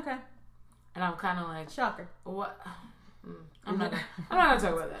writing room. No, okay. And I'm kind of like... Shocker. What... I'm not gonna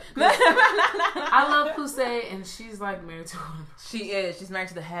talk about that. I love Pusey, and she's like married to one. She is. She's married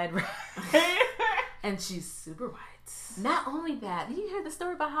to the head. And she's super white. Not only that, did you hear the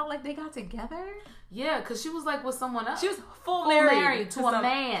story about how like they got together? Yeah, because she was like with someone else. She was full married to a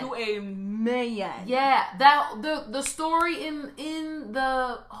man. To a man. Yeah, that the story in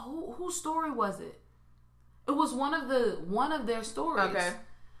the whose story was it? It was one of their stories. Okay.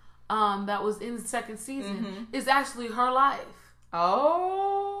 That was in the second season is actually her life.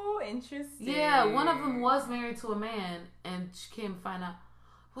 Oh, interesting. Yeah, one of them was married to a man, and she came to find out.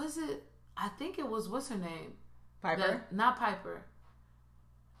 Was it? I think it was. What's her name? Piper. Not Piper.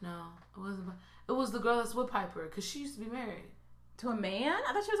 No, it wasn't. It was the girl that's with Piper because she used to be married to a man.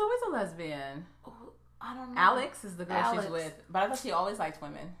 I thought she was always a lesbian. Oh, I don't know. Alex is the girl she's with, but I thought she always liked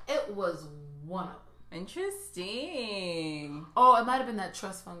women. It was one of them. Interesting. Oh, it might have been that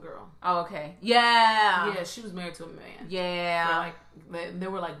trust fund girl. Oh, okay. Yeah. Yeah, she was married to a man. Yeah. They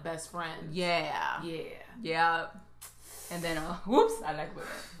were like best friends. Yeah. Yeah. Yeah. And then, whoops, I like women.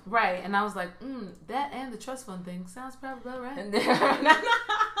 Right. And I was like, that and the trust fund thing sounds probably about right.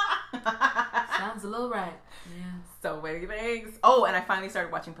 Sounds a little right. Yeah. So many things. Oh, and I finally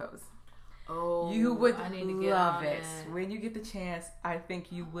started watching Pose. Oh, you would I need to get love on it. When you get the chance, I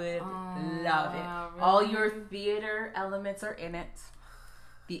think you would love it. Really? All your theater elements are in it.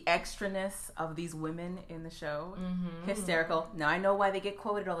 The extraness of these women in the show, hysterical. Now I know why they get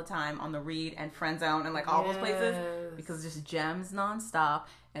quoted all the time on the Read and Friend Zone and like all those places, because just gems nonstop.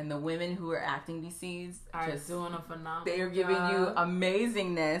 And the women who are acting these scenes are just doing a phenomenal. They are giving you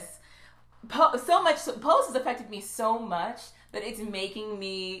amazingness. Pose has affected me so much that it's making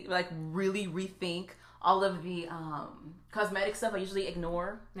me like really rethink all of the cosmetic stuff I usually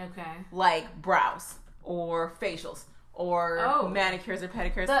ignore. Okay. Like brows or facials or manicures or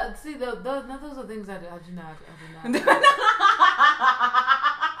pedicures. Those are things I do not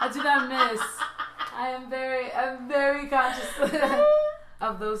I do not miss. I'm very conscious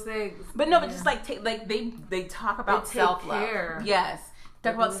of those things. But no, but just like they talk about self-love. Yes.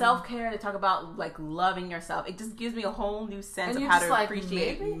 Talk about self-care. They talk about like loving yourself. It just gives me a whole new sense of how to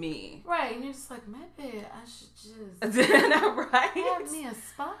appreciate me. Right, and you're just like, maybe I should just have me a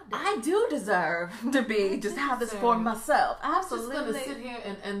spa day. I do deserve to be just have this for myself. Absolutely. I'm just gonna sit here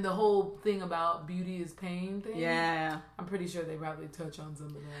and the whole thing about beauty is pain thing. Yeah, I'm pretty sure they probably touch on some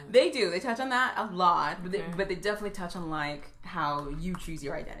of that. They do. They touch on that a lot, but they definitely touch on like how you choose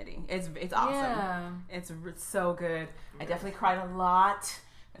your identity. It's awesome. Yeah. It's so good. I definitely cried a lot.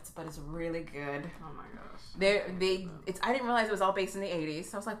 But it's really good. Oh my gosh. I didn't realize it was all based in the 80s.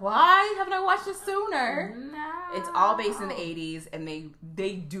 So I was like, why haven't I watched this sooner? No. It's all based in the 80s, and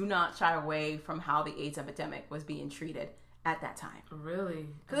they do not shy away from how the AIDS epidemic was being treated at that time. Really?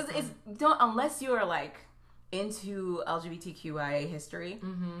 Because unless you're like into LGBTQIA history,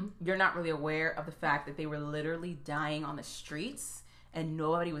 you're not really aware of the fact that they were literally dying on the streets and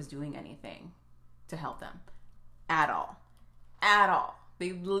nobody was doing anything to help them at all.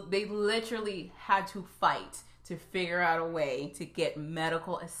 They literally had to fight to figure out a way to get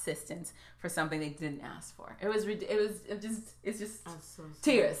medical assistance for something they didn't ask for. It's just so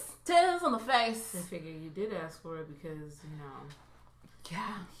tears on the face. I figure you did ask for it because,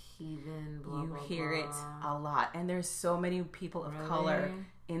 yeah, heathen, blah, you blah, hear blah. it a lot. And there's so many people of color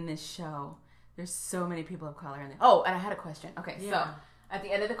in this show. There's so many people of color in it. Oh, and I had a question. Okay, so at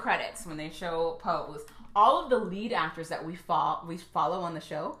the end of the credits, when they show Pose, all of the lead actors that we follow on the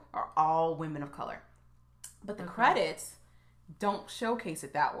show are all women of color. But the credits don't showcase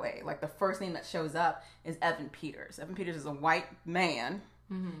it that way. Like, the first name that shows up is Evan Peters. Evan Peters is a white man.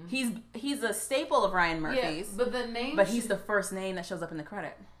 Mm-hmm. He's a staple of Ryan Murphy's. Yeah, but the name... But he's the first name that shows up in the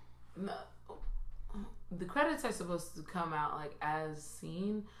credit. No, the credits are supposed to come out, like, as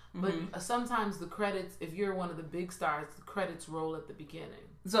seen. But sometimes the credits, if you're one of the big stars, the credits roll at the beginning.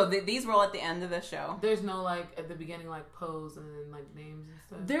 So these roll at the end of the show. There's no, like, at the beginning, like, pose and then, like, names and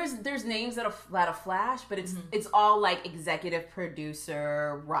stuff. There's names that'll flash, but it's all, like, executive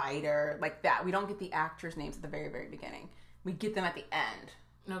producer, writer, like that. We don't get the actors' names at the very, very beginning. We get them at the end.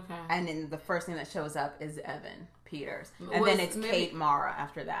 Okay. And then the first name that shows up is Evan Peters. And then it's Kate Mara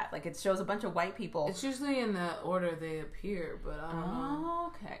after that. Like, it shows a bunch of white people. It's usually in the order they appear, but I don't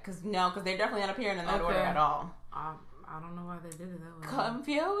know. Okay. Because they're definitely not appearing in that order at all. I don't know why they did it that way.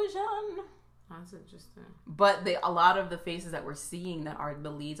 Confusion. That's interesting. But a lot of the faces that we're seeing that are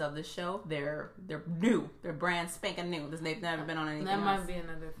the leads of the show, they're new. They're brand spanking new. They've never been on anything else. That might be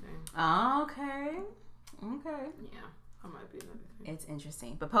another thing. Okay. Yeah, that might be another thing. It's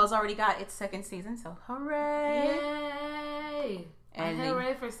interesting. But Pose already got its second season, so hooray! Yay! And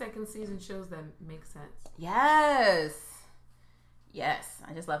hooray for second season shows that make sense. Yes.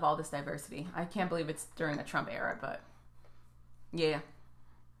 I just love all this diversity. I can't believe it's during the Trump era, but yeah.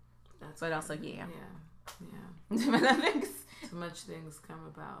 But also, yeah. Too much things come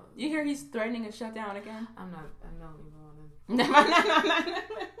about. You hear he's threatening a shutdown again? I don't even want to.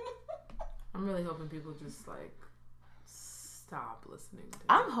 I'm really hoping people just, like, stop listening to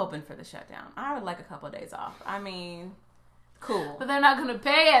I'm hoping for the shutdown. I would like a couple of days off. I mean, cool. But they're not going to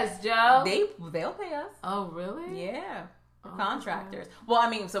pay us, Joe. They'll pay us. Oh, really? Yeah. We're contractors. Okay. Well, I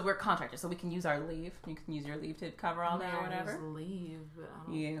mean, so we're contractors, so we can use our leave. You can use your leave to cover all that or whatever. Leave. But I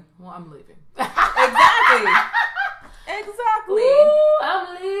don't, yeah. Well, I'm leaving. Exactly. Ooh,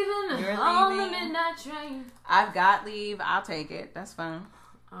 I'm leaving. You're on leaving. the midnight train. I've got leave. I'll take it. That's fine.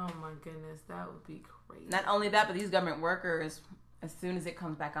 Oh my goodness, that would be crazy. Not only that, but these government workers, as soon as it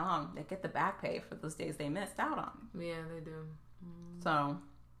comes back on, they get the back pay for those days they missed out on. Yeah, they do. So,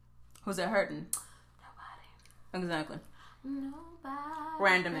 who's it hurting? Nobody. Exactly. Nobody.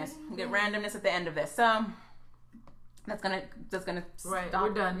 Randomness. We get randomness at the end of this. So that's gonna right. stop.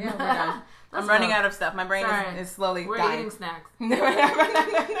 We're done. Yeah, we're done. I'm running out of stuff. My brain is slowly We're dying. eating snacks.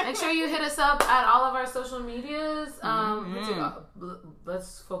 Make sure you hit us up at all of our social medias.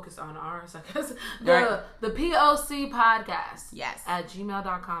 Let's focus on ours, I guess. The POC podcast. Yes. At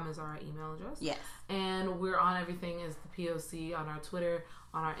gmail.com is our email address. Yes. And we're on everything as the POC on our Twitter,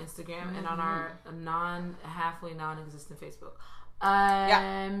 on our Instagram, and on our halfway non-existent Facebook.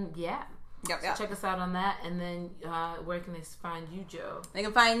 Yeah. Yep. Check us out on that, and then where can they find you, Joe? They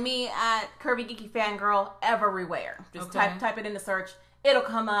can find me at Curvy Geeky Fangirl everywhere. Just type it in the search. It'll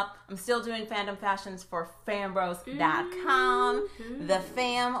come up. I'm still doing fandom fashions for fambros.com. The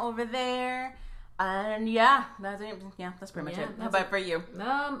fam over there. And that's it. Yeah, that's pretty much it. How about for you?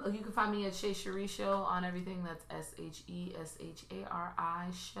 You can find me at Shay Cherie Show on everything. That's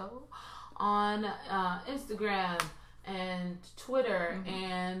SHESHARI Show on Instagram and Twitter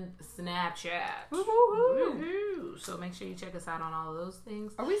and Snapchat. Woo-hoo-hoo. So make sure you check us out on all of those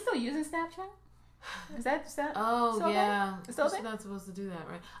things. Are we still using Snapchat? Is that yeah. It's still You're not supposed to do that,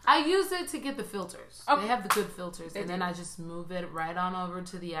 right? I use it to get the filters. Okay. They have the good filters, and then I just move it right on over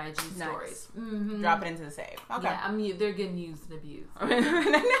to the IG stories. Mm-hmm. Drop it into the save. Okay. Yeah, they're getting used and abused.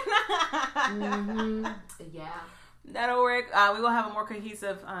 Yeah. That'll work. We will have a more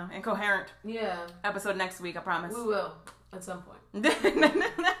cohesive and coherent episode next week, I promise. We will, at some point.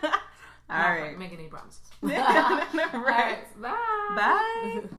 All right. Not make any promises. All right. Bye. Bye.